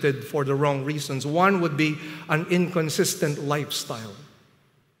persecuted for the wrong reasons. One would be an inconsistent lifestyle.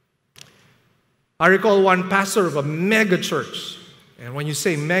 I recall one pastor of a mega church, and when you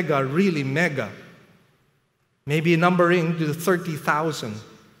say mega, really mega, maybe numbering to 30,000.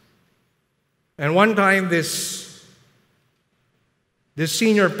 And one time this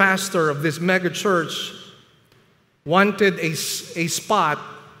senior pastor of this mega church wanted a spot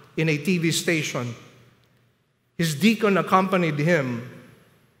in a TV station. His deacon accompanied him.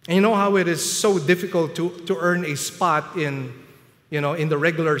 And you know how it is so difficult to earn a spot in the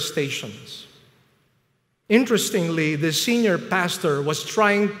regular stations. Interestingly, the senior pastor was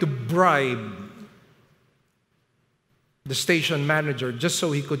trying to bribe the station manager just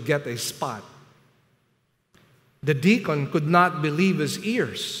so he could get a spot. The deacon could not believe his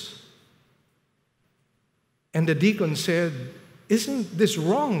ears. And the deacon said, "Isn't this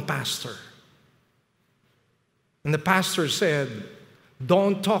wrong, Pastor?" And the pastor said,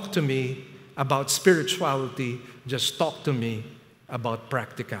 "Don't talk to me about spirituality, just talk to me about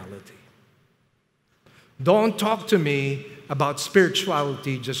practicality. Don't talk to me about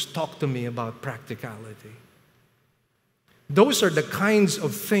spirituality, just talk to me about practicality." Those are the kinds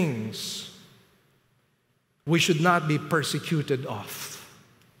of things we should not be persecuted of.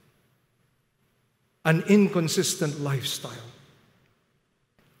 An inconsistent lifestyle.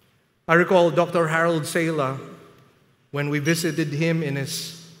 I recall Dr. Harold Sala, when we visited him in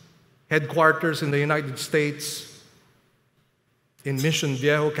his headquarters in the United States, in Mission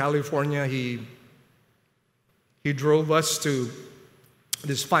Viejo, California, he drove us to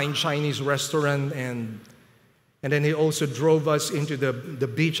this fine Chinese restaurant, and then he also drove us into the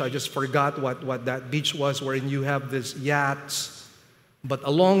beach. I just forgot what that beach was, wherein you have these yachts. But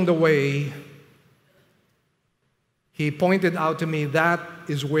along the way, he pointed out to me, that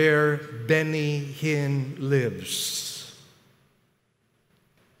is where Benny Hinn lives.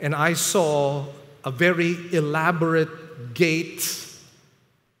 And I saw a very elaborate gate,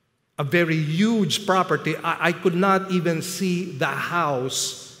 a very huge property. I could not even see the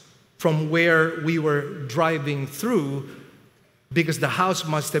house from where we were driving through because the house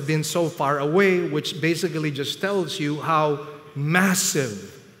must have been so far away, which basically just tells you how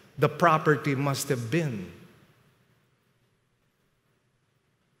massive the property must have been.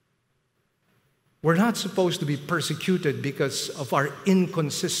 We're not supposed to be persecuted because of our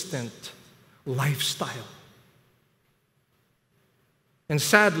inconsistent lifestyle. And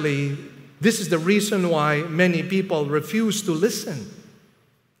sadly, this is the reason why many people refuse to listen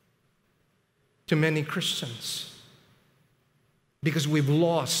to many Christians. Because we've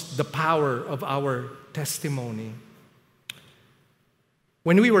lost the power of our testimony.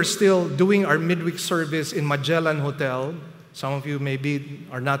 When we were still doing our midweek service in Magellan Hotel, some of you maybe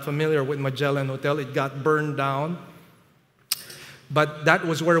are not familiar with Magellan Hotel. It got burned down. But that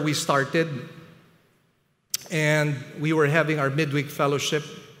was where we started. And we were having our midweek fellowship.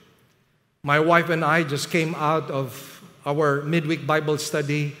 My wife and I just came out of our midweek Bible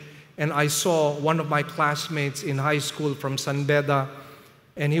study, and I saw one of my classmates in high school from San Beda,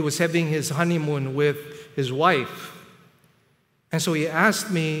 and he was having his honeymoon with his wife. And so he asked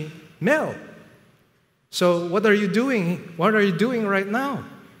me, Mel, so what are you doing? What are you doing right now?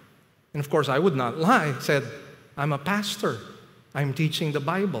 And of course, I would not lie. I said, I'm a pastor. I'm teaching the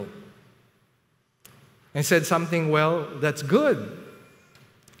Bible. And said something, well, that's good.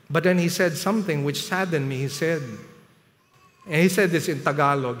 But then he said something which saddened me. He said this in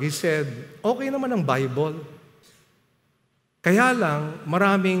Tagalog. He said, okay naman ang Bible. Kaya lang,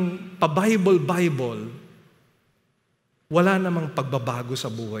 maraming pa-Bible, wala namang pagbabago sa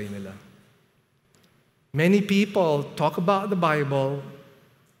buhay nila. Many people talk about the Bible,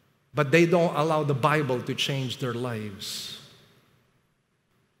 but they don't allow the Bible to change their lives.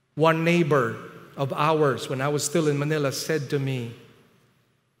 One neighbor of ours, when I was still in Manila, said to me,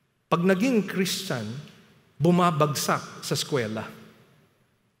 pag naging Christian, bumabagsak sa eskwela.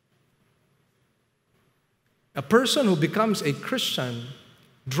 A person who becomes a Christian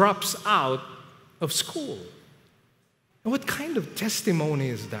drops out of school. And what kind of testimony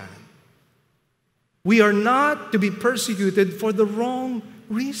is that? We are not to be persecuted for the wrong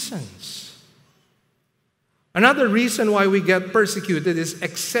reasons. Another reason why we get persecuted is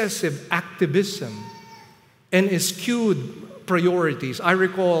excessive activism and skewed priorities. I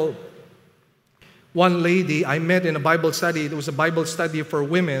recall one lady I met in a Bible study. It was a Bible study for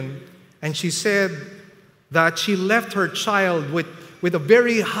women, and she said that she left her child with a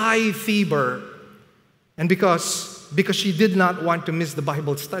very high fever, and because she did not want to miss the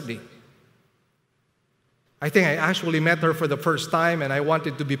Bible study. I think I actually met her for the first time, and I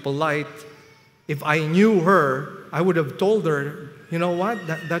wanted to be polite. If I knew her, I would have told her, you know what,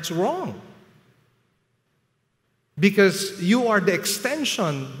 that's wrong. Because you are the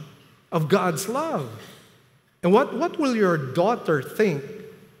extension of God's love. And what will your daughter think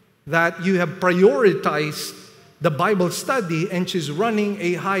that you have prioritized the Bible study and she's running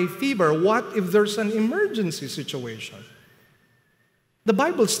a high fever? What if there's an emergency situation? The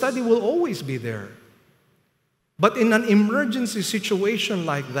Bible study will always be there. But in an emergency situation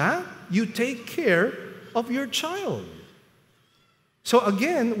like that, you take care of your child. So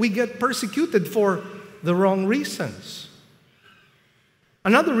again, we get persecuted for the wrong reasons.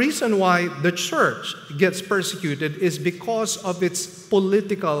 Another reason why the church gets persecuted is because of its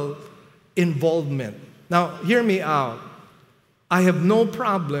political involvement. Now, hear me out. I have no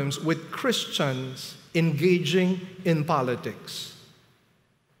problems with Christians engaging in politics.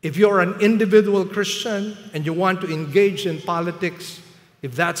 If you're an individual Christian and you want to engage in politics,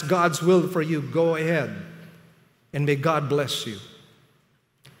 if that's God's will for you, go ahead. And may God bless you.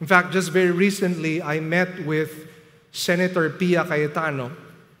 In fact, just very recently, I met with Senator Pia Cayetano,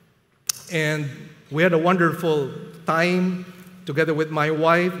 and we had a wonderful time together with my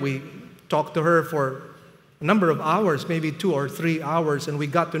wife. We talked to her for a number of hours, maybe 2 or 3 hours, and we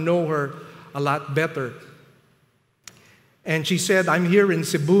got to know her a lot better. And she said, I'm here in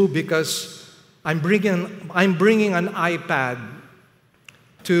Cebu because I'm bringing an iPad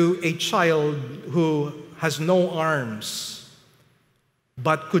to a child who has no arms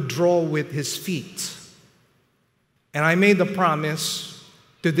but could draw with his feet. And I made a promise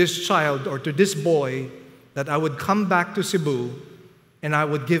to this child or to this boy that I would come back to Cebu and I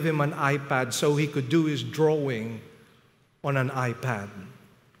would give him an iPad so he could do his drawing on an iPad.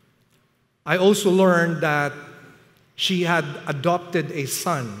 I also learned that she had adopted a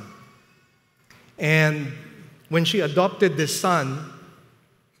son. And when she adopted this son,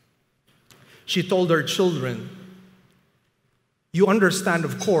 she told her children, you understand,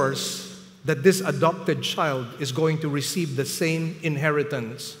 of course, that this adopted child is going to receive the same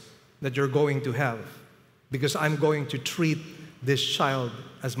inheritance that you're going to have, because I'm going to treat this child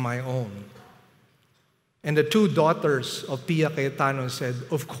as my own. And the two daughters of Pia Cayetano said,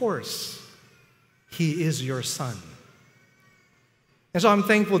 of course, he is your son. And so I'm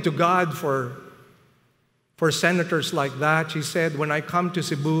thankful to God for senators like that. She said, when I come to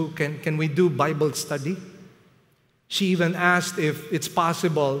Cebu, can we do Bible study? She even asked if it's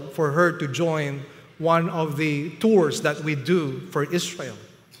possible for her to join one of the tours that we do for Israel.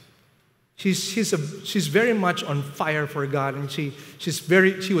 She's very much on fire for God, and she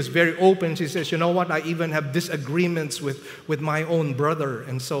was very open. She says, you know what, I even have disagreements with my own brother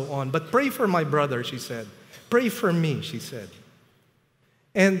and so on. But pray for my brother, she said. Pray for me, she said.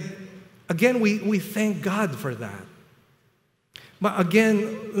 And again, we thank God for that. But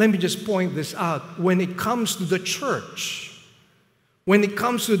again, let me just point this out. When it comes to the church, when it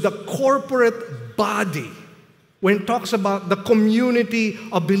comes to the corporate body, when it talks about the community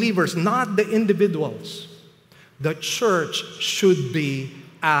of believers, not the individuals, the church should be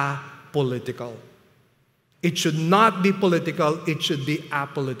apolitical. It should not be political, it should be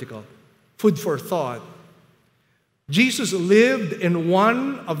apolitical. Food for thought. Jesus lived in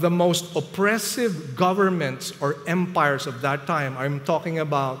one of the most oppressive governments or empires of that time. I'm talking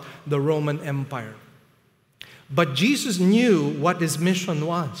about the Roman Empire. But Jesus knew what his mission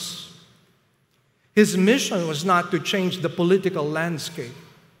was. His mission was not to change the political landscape.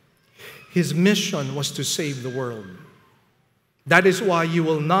 His mission was to save the world. That is why you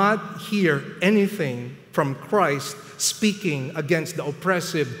will not hear anything from Christ speaking against the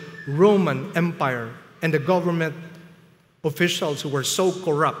oppressive Roman Empire and the government officials who were so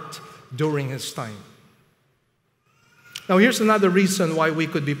corrupt during his time. Now, here's another reason why we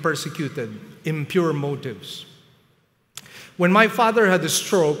could be persecuted: impure motives. When my father had a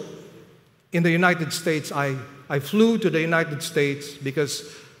stroke in the United States, I flew to the United States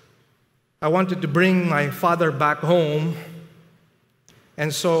because I wanted to bring my father back home.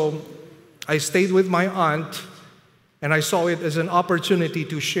 And so I stayed with my aunt, and I saw it as an opportunity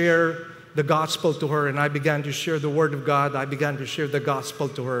to share the gospel to her, and I began to share the word of God. I began to share the gospel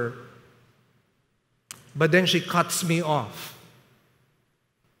to her. But then she cuts me off.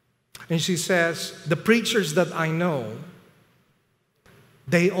 And she says, the preachers that I know,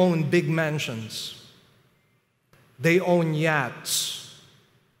 they own big mansions, they own yachts,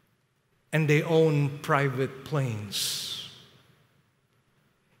 and they own private planes.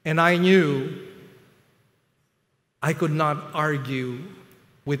 And I knew I could not argue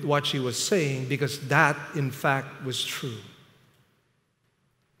with what she was saying, because that, in fact, was true.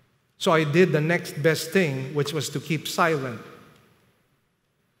 So I did the next best thing, which was to keep silent,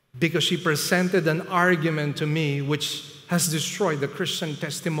 because she presented an argument to me which has destroyed the Christian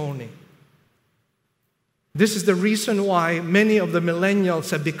testimony. This is the reason why many of the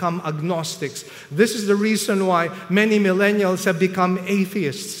millennials have become agnostics. This is the reason why many millennials have become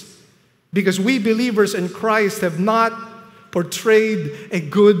atheists, because we believers in Christ have not portrayed a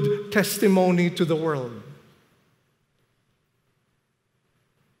good testimony to the world.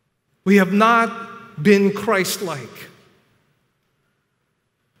 We have not been Christ-like.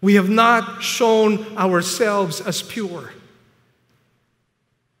 We have not shown ourselves as pure.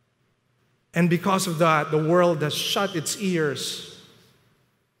 And because of that, the world has shut its ears,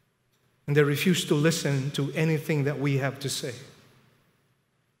 and they refuse to listen to anything that we have to say.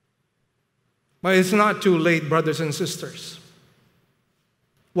 But it's not too late, brothers and sisters.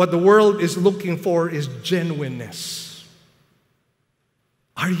 What the world is looking for is genuineness.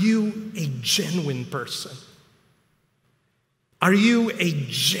 Are you a genuine person? Are you a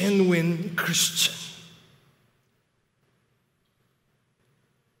genuine Christian?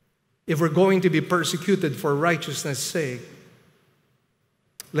 If we're going to be persecuted for righteousness' sake,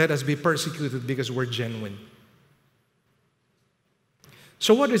 let us be persecuted because we're genuine.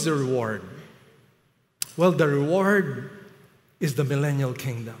 So what is the reward? Well, the reward is the millennial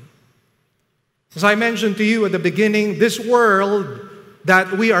kingdom. As I mentioned to you at the beginning, this world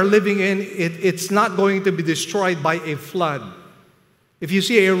that we are living in, it's not going to be destroyed by a flood. If you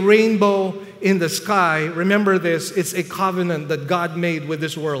see a rainbow in the sky, remember this, it's a covenant that God made with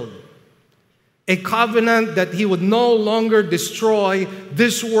this world. A covenant that He would no longer destroy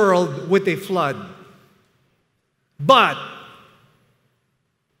this world with a flood. But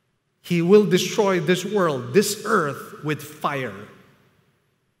He will destroy this world, this earth, with fire.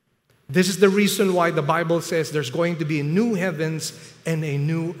 This is the reason why the Bible says there's going to be new heavens and a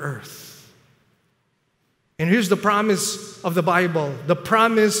new earth. And here's the promise of the Bible. The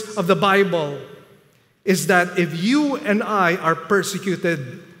promise of the Bible is that if you and I are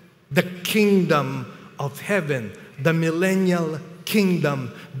persecuted, the kingdom of heaven, the millennial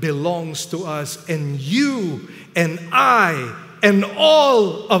kingdom belongs to us, and you and I and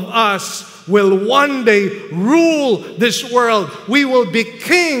all of us will one day rule this world. We will be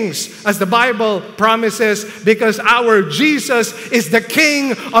kings, as the Bible promises, because our Jesus is the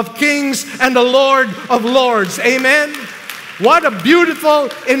King of kings and the Lord of lords. Amen? What a beautiful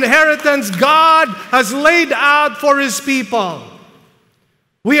inheritance God has laid out for His people.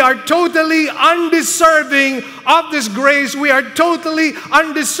 We are totally undeserving of this grace. We are totally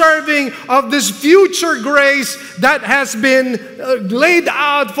undeserving of this future grace that has been laid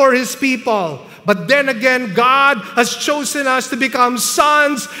out for His people. But then again, God has chosen us to become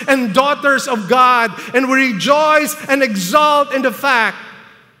sons and daughters of God. And we rejoice and exalt in the fact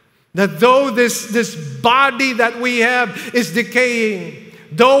that though this body that we have is decaying,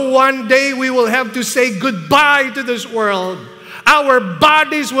 though one day we will have to say goodbye to this world, our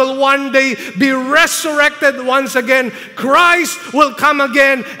bodies will one day be resurrected once again. Christ will come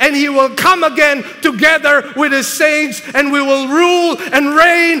again, and He will come again together with His saints, and we will rule and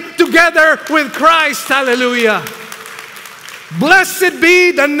reign together with Christ. Hallelujah. Blessed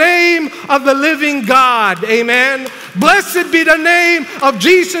be the name of the living God. Amen. Blessed be the name of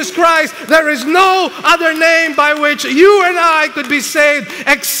Jesus Christ. There is no other name by which you and I could be saved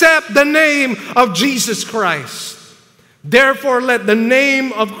except the name of Jesus Christ. Therefore, let the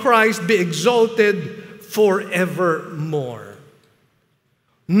name of Christ be exalted forevermore.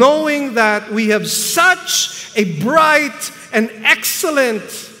 Knowing that we have such a bright and excellent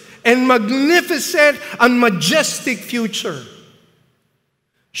and magnificent and majestic future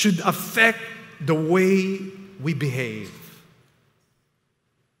should affect the way we behave.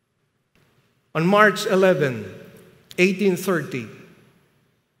 On March 11, 1830,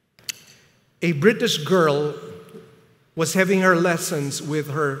 a British girl was having her lessons with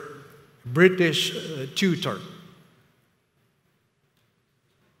her British tutor.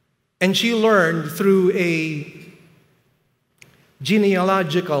 And she learned through a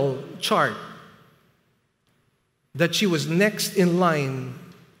genealogical chart that she was next in line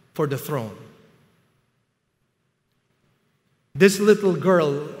for the throne. This little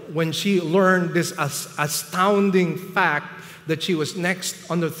girl, when she learned this astounding fact that she was next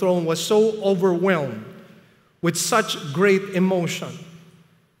on the throne, was so overwhelmed with such great emotion.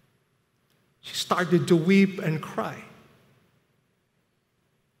 She started to weep and cry.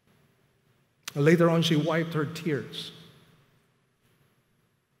 Later on, she wiped her tears.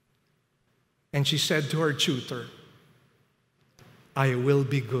 And she said to her tutor, "I will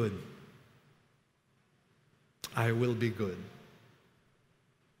be good. I will be good."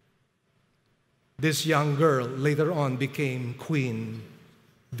 This young girl later on became Queen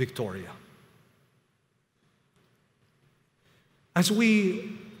Victoria. As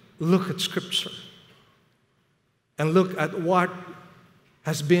we look at Scripture and look at what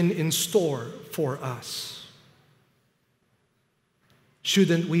has been in store for us,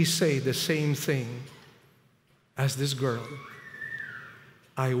 shouldn't we say the same thing as this girl?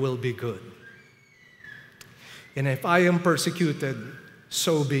 I will be good. And if I am persecuted,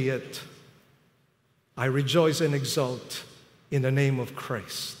 so be it. I rejoice and exult in the name of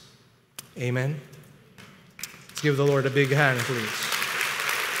Christ. Amen. Let's give the Lord a big hand, please.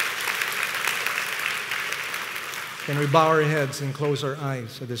 Can we bow our heads and close our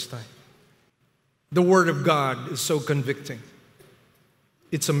eyes at this time? The Word of God is so convicting.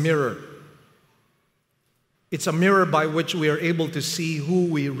 It's a mirror. It's a mirror by which we are able to see who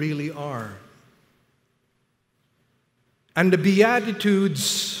we really are. And the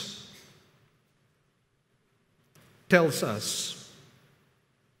Beatitudes tells us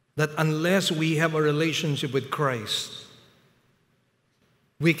that unless we have a relationship with Christ,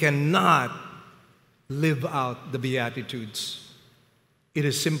 we cannot live out the Beatitudes. It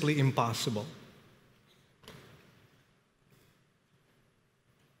is simply impossible.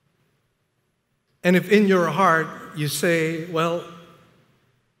 And if in your heart you say, well,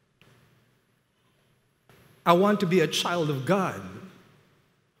 I want to be a child of God.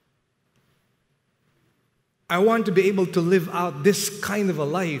 I want to be able to live out this kind of a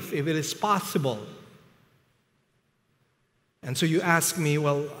life if it is possible. And so you ask me,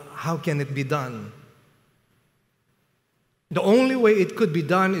 well, how can it be done? The only way it could be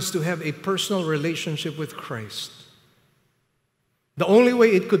done is to have a personal relationship with Christ. The only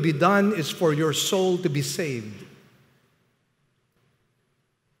way it could be done is for your soul to be saved.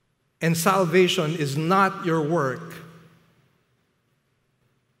 And salvation is not your work.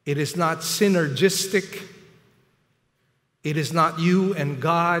 It is not synergistic. It is not you and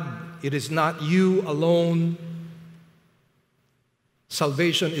God. It is not you alone.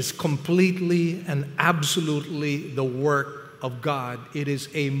 Salvation is completely and absolutely the work of God. It is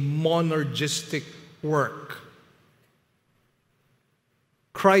a monergistic work.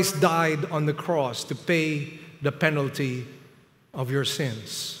 Christ died on the cross to pay the penalty of your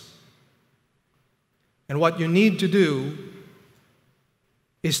sins. And what you need to do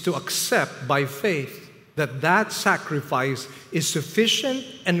is to accept by faith that that sacrifice is sufficient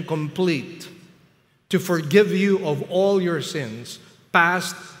and complete to forgive you of all your sins,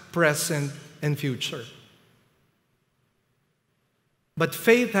 past, present, and future. But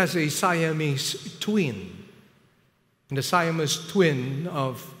faith has a Siamese twin. And the Siamese twin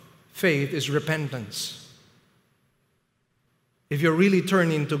of faith is repentance. If you're really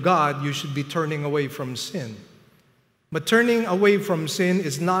turning to God, you should be turning away from sin. But turning away from sin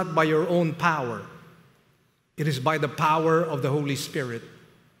is not by your own power. It is by the power of the Holy Spirit.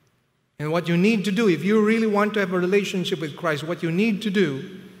 And what you need to do, if you really want to have a relationship with Christ, what you need to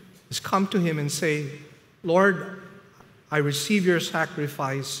do is come to Him and say, Lord, I receive your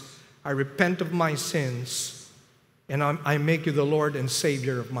sacrifice. I repent of my sins. And I make you the Lord and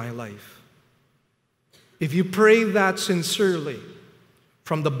Savior of my life. If you pray that sincerely,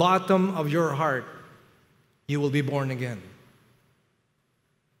 from the bottom of your heart, you will be born again.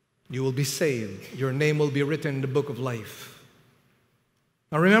 You will be saved. Your name will be written in the book of life.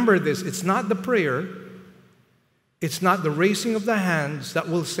 Now remember this, it's not the prayer, it's not the raising of the hands that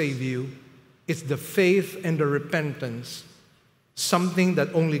will save you, it's the faith and the repentance, something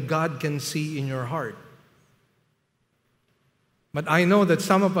that only God can see in your heart. But I know that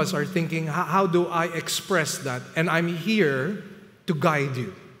some of us are thinking, how do I express that? And I'm here to guide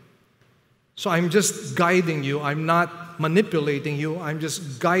you. So I'm just guiding you. I'm not manipulating you. I'm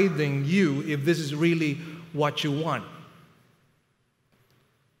just guiding you if this is really what you want.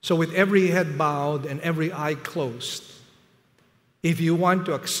 So with every head bowed and every eye closed, if you want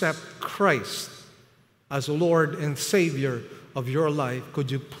to accept Christ as Lord and Savior of your life, could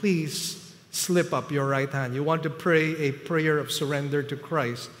you please slip up your right hand? You want to pray a prayer of surrender to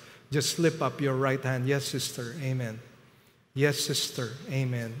Christ, just slip up your right hand. Yes, sister. Amen. Yes, sister.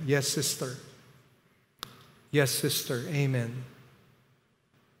 Amen. Yes, sister. Yes, sister. Amen.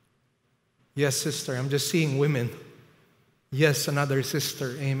 Yes, sister. I'm just seeing women. Yes, another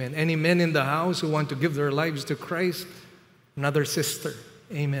sister. Amen. Any men in the house who want to give their lives to Christ? Another sister.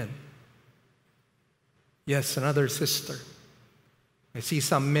 Amen. Yes, another sister. I see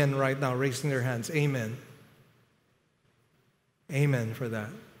some men right now raising their hands. Amen. Amen for that.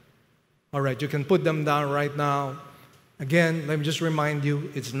 All right, you can put them down right now. Again, let me just remind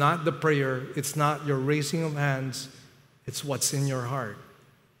you, it's not the prayer, it's not your raising of hands, it's what's in your heart.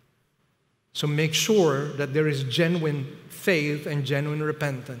 So make sure that there is genuine faith and genuine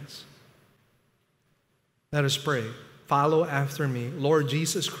repentance. Let us pray. Follow after me. Lord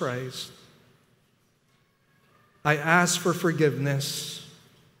Jesus Christ, I ask for forgiveness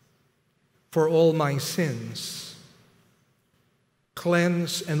for all my sins.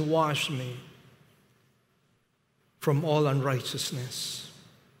 Cleanse and wash me from all unrighteousness.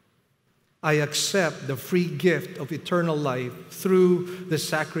 I accept the free gift of eternal life through the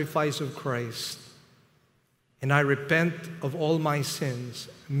sacrifice of Christ. And I repent of all my sins.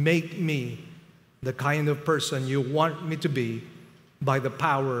 Make me the kind of person you want me to be by the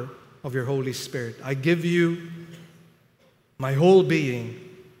power of your Holy Spirit. I give you my whole being,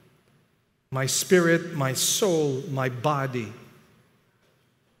 my spirit, my soul, my body.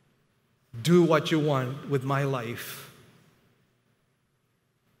 Do what you want with my life.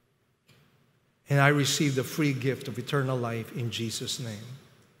 And I receive the free gift of eternal life in Jesus' name.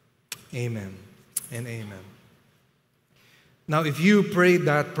 Amen and amen. Now, if you prayed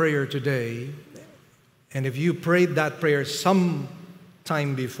that prayer today, and if you prayed that prayer some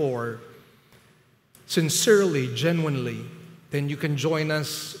time before, sincerely, genuinely, then you can join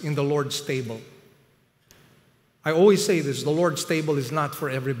us in the Lord's table. I always say this, the Lord's table is not for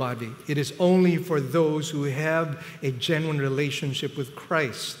everybody. It is only for those who have a genuine relationship with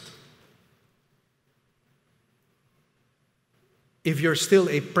Christ. If you're still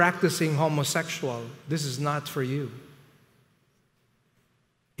a practicing homosexual, this is not for you.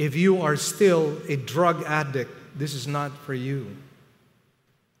 If you are still a drug addict, this is not for you.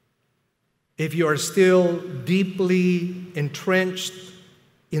 If you are still deeply entrenched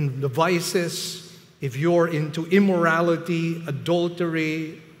in the vices, if you're into immorality,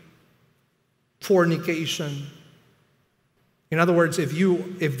 adultery, fornication, in other words, if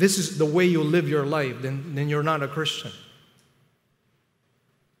this is the way you live your life, then you're not a Christian.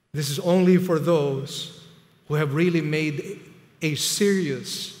 This is only for those who have really made a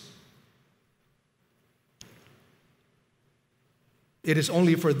serious, it is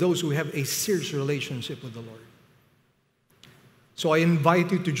only for those who have a serious relationship with the Lord. So I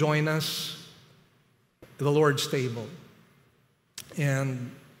invite you to join us at the Lord's table. And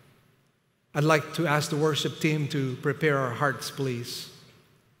I'd like to ask the worship team to prepare our hearts, please.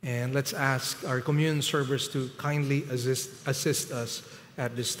 And let's ask our communion servers to kindly assist us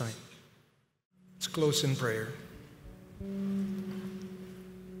at this time. Let's close in prayer.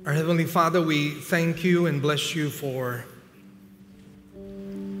 Our Heavenly Father, we thank you and bless you for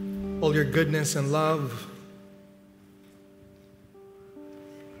all your goodness and love.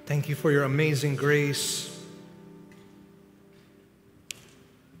 Thank you for your amazing grace.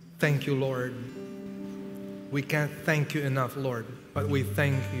 Thank you, Lord. We can't thank you enough, Lord, but we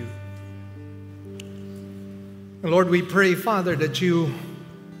thank you. And Lord, we pray, Father, that you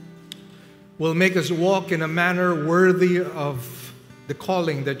will make us walk in a manner worthy of the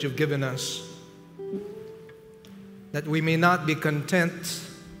calling that you've given us, that we may not be content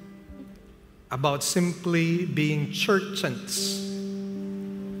about simply being churchants.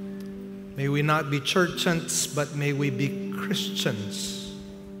 May we not be churchants, but may we be Christians.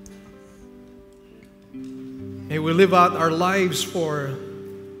 May we live out our lives for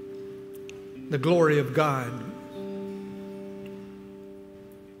the glory of God.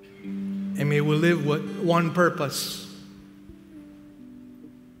 And may we live with one purpose,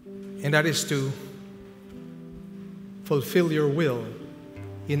 and that is to fulfill your will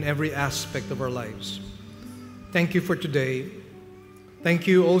in every aspect of our lives. Thank you for today. Thank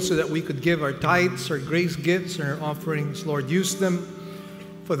you also that we could give our tithes, our grace gifts, and our offerings. Lord, use them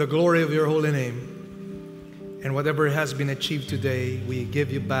for the glory of your holy name. And whatever has been achieved today, we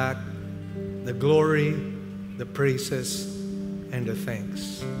give you back the glory, the praises, and the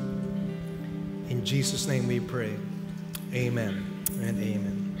thanks. In Jesus' name we pray. Amen and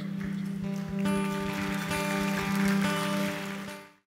amen.